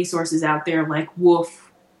other resources out there like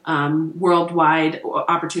Wolf, worldwide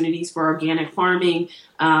opportunities for organic farming.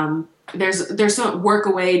 There's some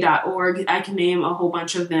workaway.org. I can name a whole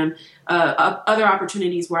bunch of them. Other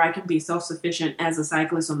opportunities where I can be self-sufficient as a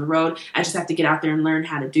cyclist on the road. I just have to get out there and learn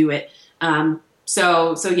how to do it.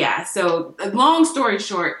 So long story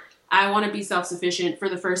short, I want to be self-sufficient for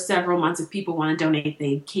the first several months. If people want to donate,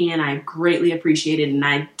 they can. I greatly appreciate it. And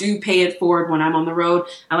I do pay it forward when I'm on the road.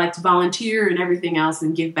 I like to volunteer and everything else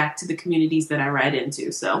and give back to the communities that I ride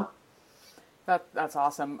into. So that's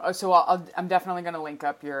awesome. So I'm definitely going to link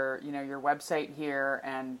up your website here.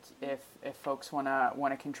 And if folks want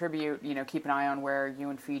to contribute, keep an eye on where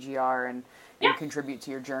you and Fiji are and contribute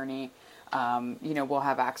to your journey. We'll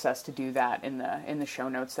have access to do that in the show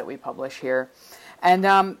notes that we publish here.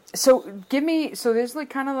 And so there's like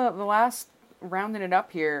kind of the last rounding it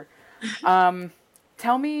up here.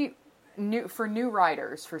 Tell me for new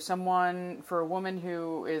riders, for a woman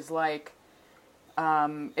who is like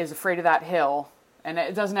is afraid of that hill, and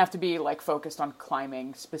it doesn't have to be like focused on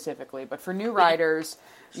climbing specifically, but for new riders,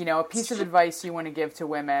 a piece of advice you want to give to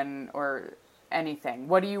women or anything.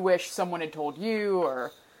 What do you wish someone had told you,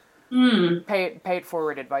 or pay it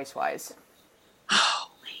forward advice wise?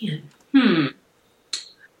 Oh man.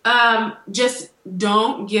 Just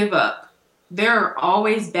don't give up. There are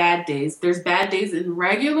always bad days. There's bad days in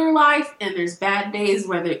regular life, and there's bad days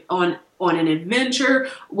whether on an adventure,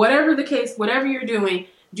 whatever the case, whatever you're doing,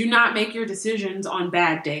 do not make your decisions on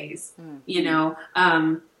bad days.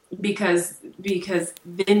 Because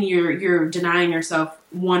then you're denying yourself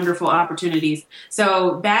wonderful opportunities.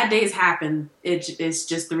 So bad days happen. It's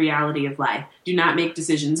just the reality of life. Do not make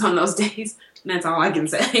decisions on those days. And that's all I can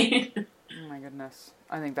say. Oh my goodness.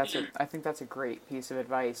 I think that's a great piece of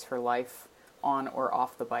advice for life on or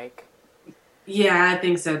off the bike. Yeah, I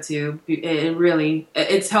think so too.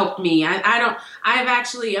 It's helped me.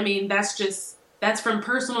 That's from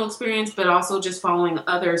personal experience, but also just following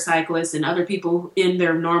other cyclists and other people in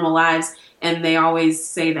their normal lives. And they always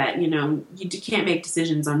say that, you can't make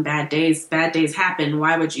decisions on bad days. Bad days happen.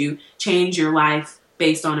 Why would you change your life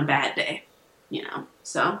based on a bad day?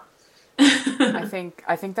 So. I think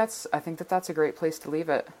that's a great place to leave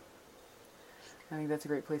it.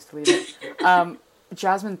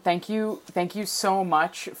 Jasmine, thank you so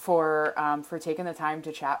much for taking the time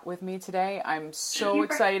to chat with me today. I'm so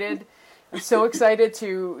excited. I'm so excited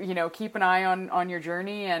to, keep an eye on your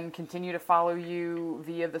journey and continue to follow you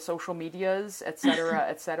via the social medias, et cetera,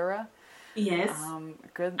 et cetera. Yes.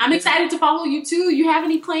 Good. I'm excited to follow you too. You have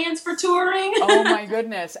any plans for touring? Oh my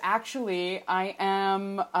goodness. Actually, I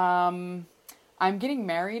am, I'm getting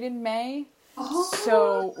married in May. Oh,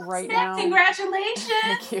 so right now, congratulations.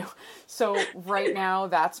 Thank you. So right now,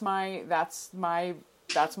 that's my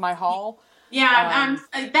haul. Yeah,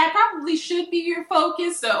 that probably should be your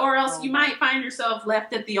focus, or else you might find yourself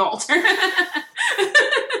left at the altar.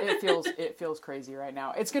 It feels crazy right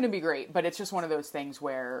now. It's going to be great, but it's just one of those things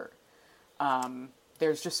where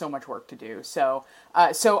there's just so much work to do. So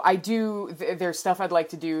there's stuff I'd like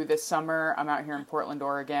to do this summer. I'm out here in Portland,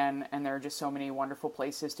 Oregon, and there are just so many wonderful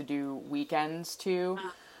places to do weekends too.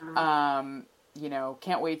 Can't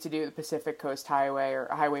wait to do the Pacific Coast Highway, or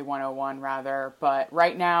Highway 101 rather. But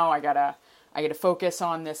right now I gotta focus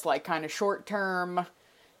on this like kind of short term.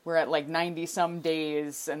 We're at like 90 some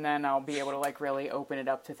days, and then I'll be able to like really open it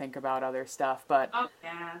up to think about other stuff. But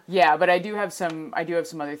but I do have some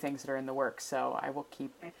other things that are in the works, so I will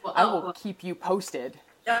keep you posted.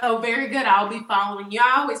 Oh, very good. I'll be following you.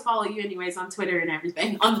 I always follow you anyways on Twitter and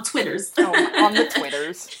everything. On the Twitters. On the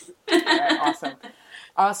Twitters. All right,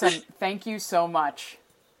 awesome. Thank you so much.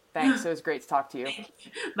 Thanks. It was great to talk to you.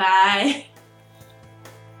 Bye.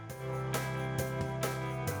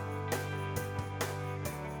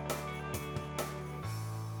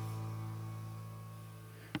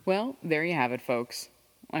 Well, there you have it, folks.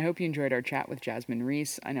 I hope you enjoyed our chat with Jasmine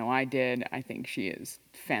Reese. I know I did. I think she is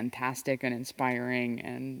fantastic and inspiring,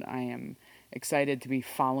 and I am excited to be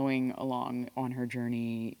following along on her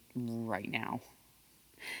journey right now.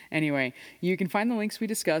 Anyway, you can find the links we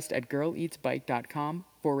discussed at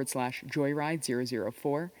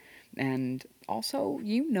girleatsbike.com/joyride004. And also,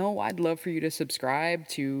 I'd love for you to subscribe,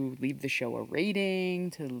 to leave the show a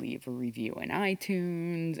rating, to leave a review in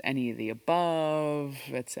iTunes, any of the above,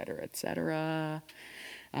 etc., etc.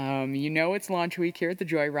 It's launch week here at the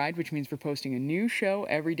Joyride, which means we're posting a new show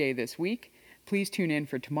every day this week. Please tune in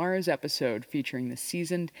for tomorrow's episode featuring the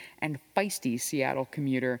seasoned and feisty Seattle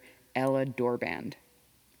commuter Ella Dorband.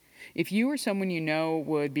 If you or someone you know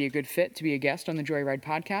would be a good fit to be a guest on the Joyride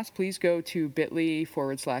podcast, please go to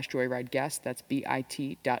bit.ly/Joyride guest. That's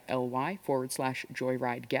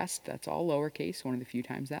bit.ly/Joyride guest. That's all lowercase, one of the few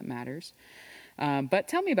times that matters. But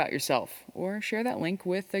tell me about yourself, or share that link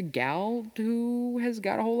with a gal who has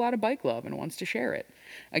got a whole lot of bike love and wants to share it.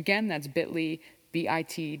 Again, that's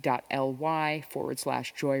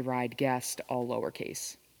bit.ly/Joyride guest, all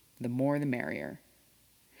lowercase. The more the merrier.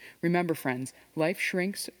 Remember, friends, life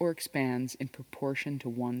shrinks or expands in proportion to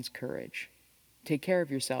one's courage. Take care of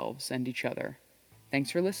yourselves and each other. Thanks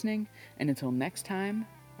for listening, and until next time,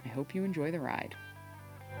 I hope you enjoy the ride.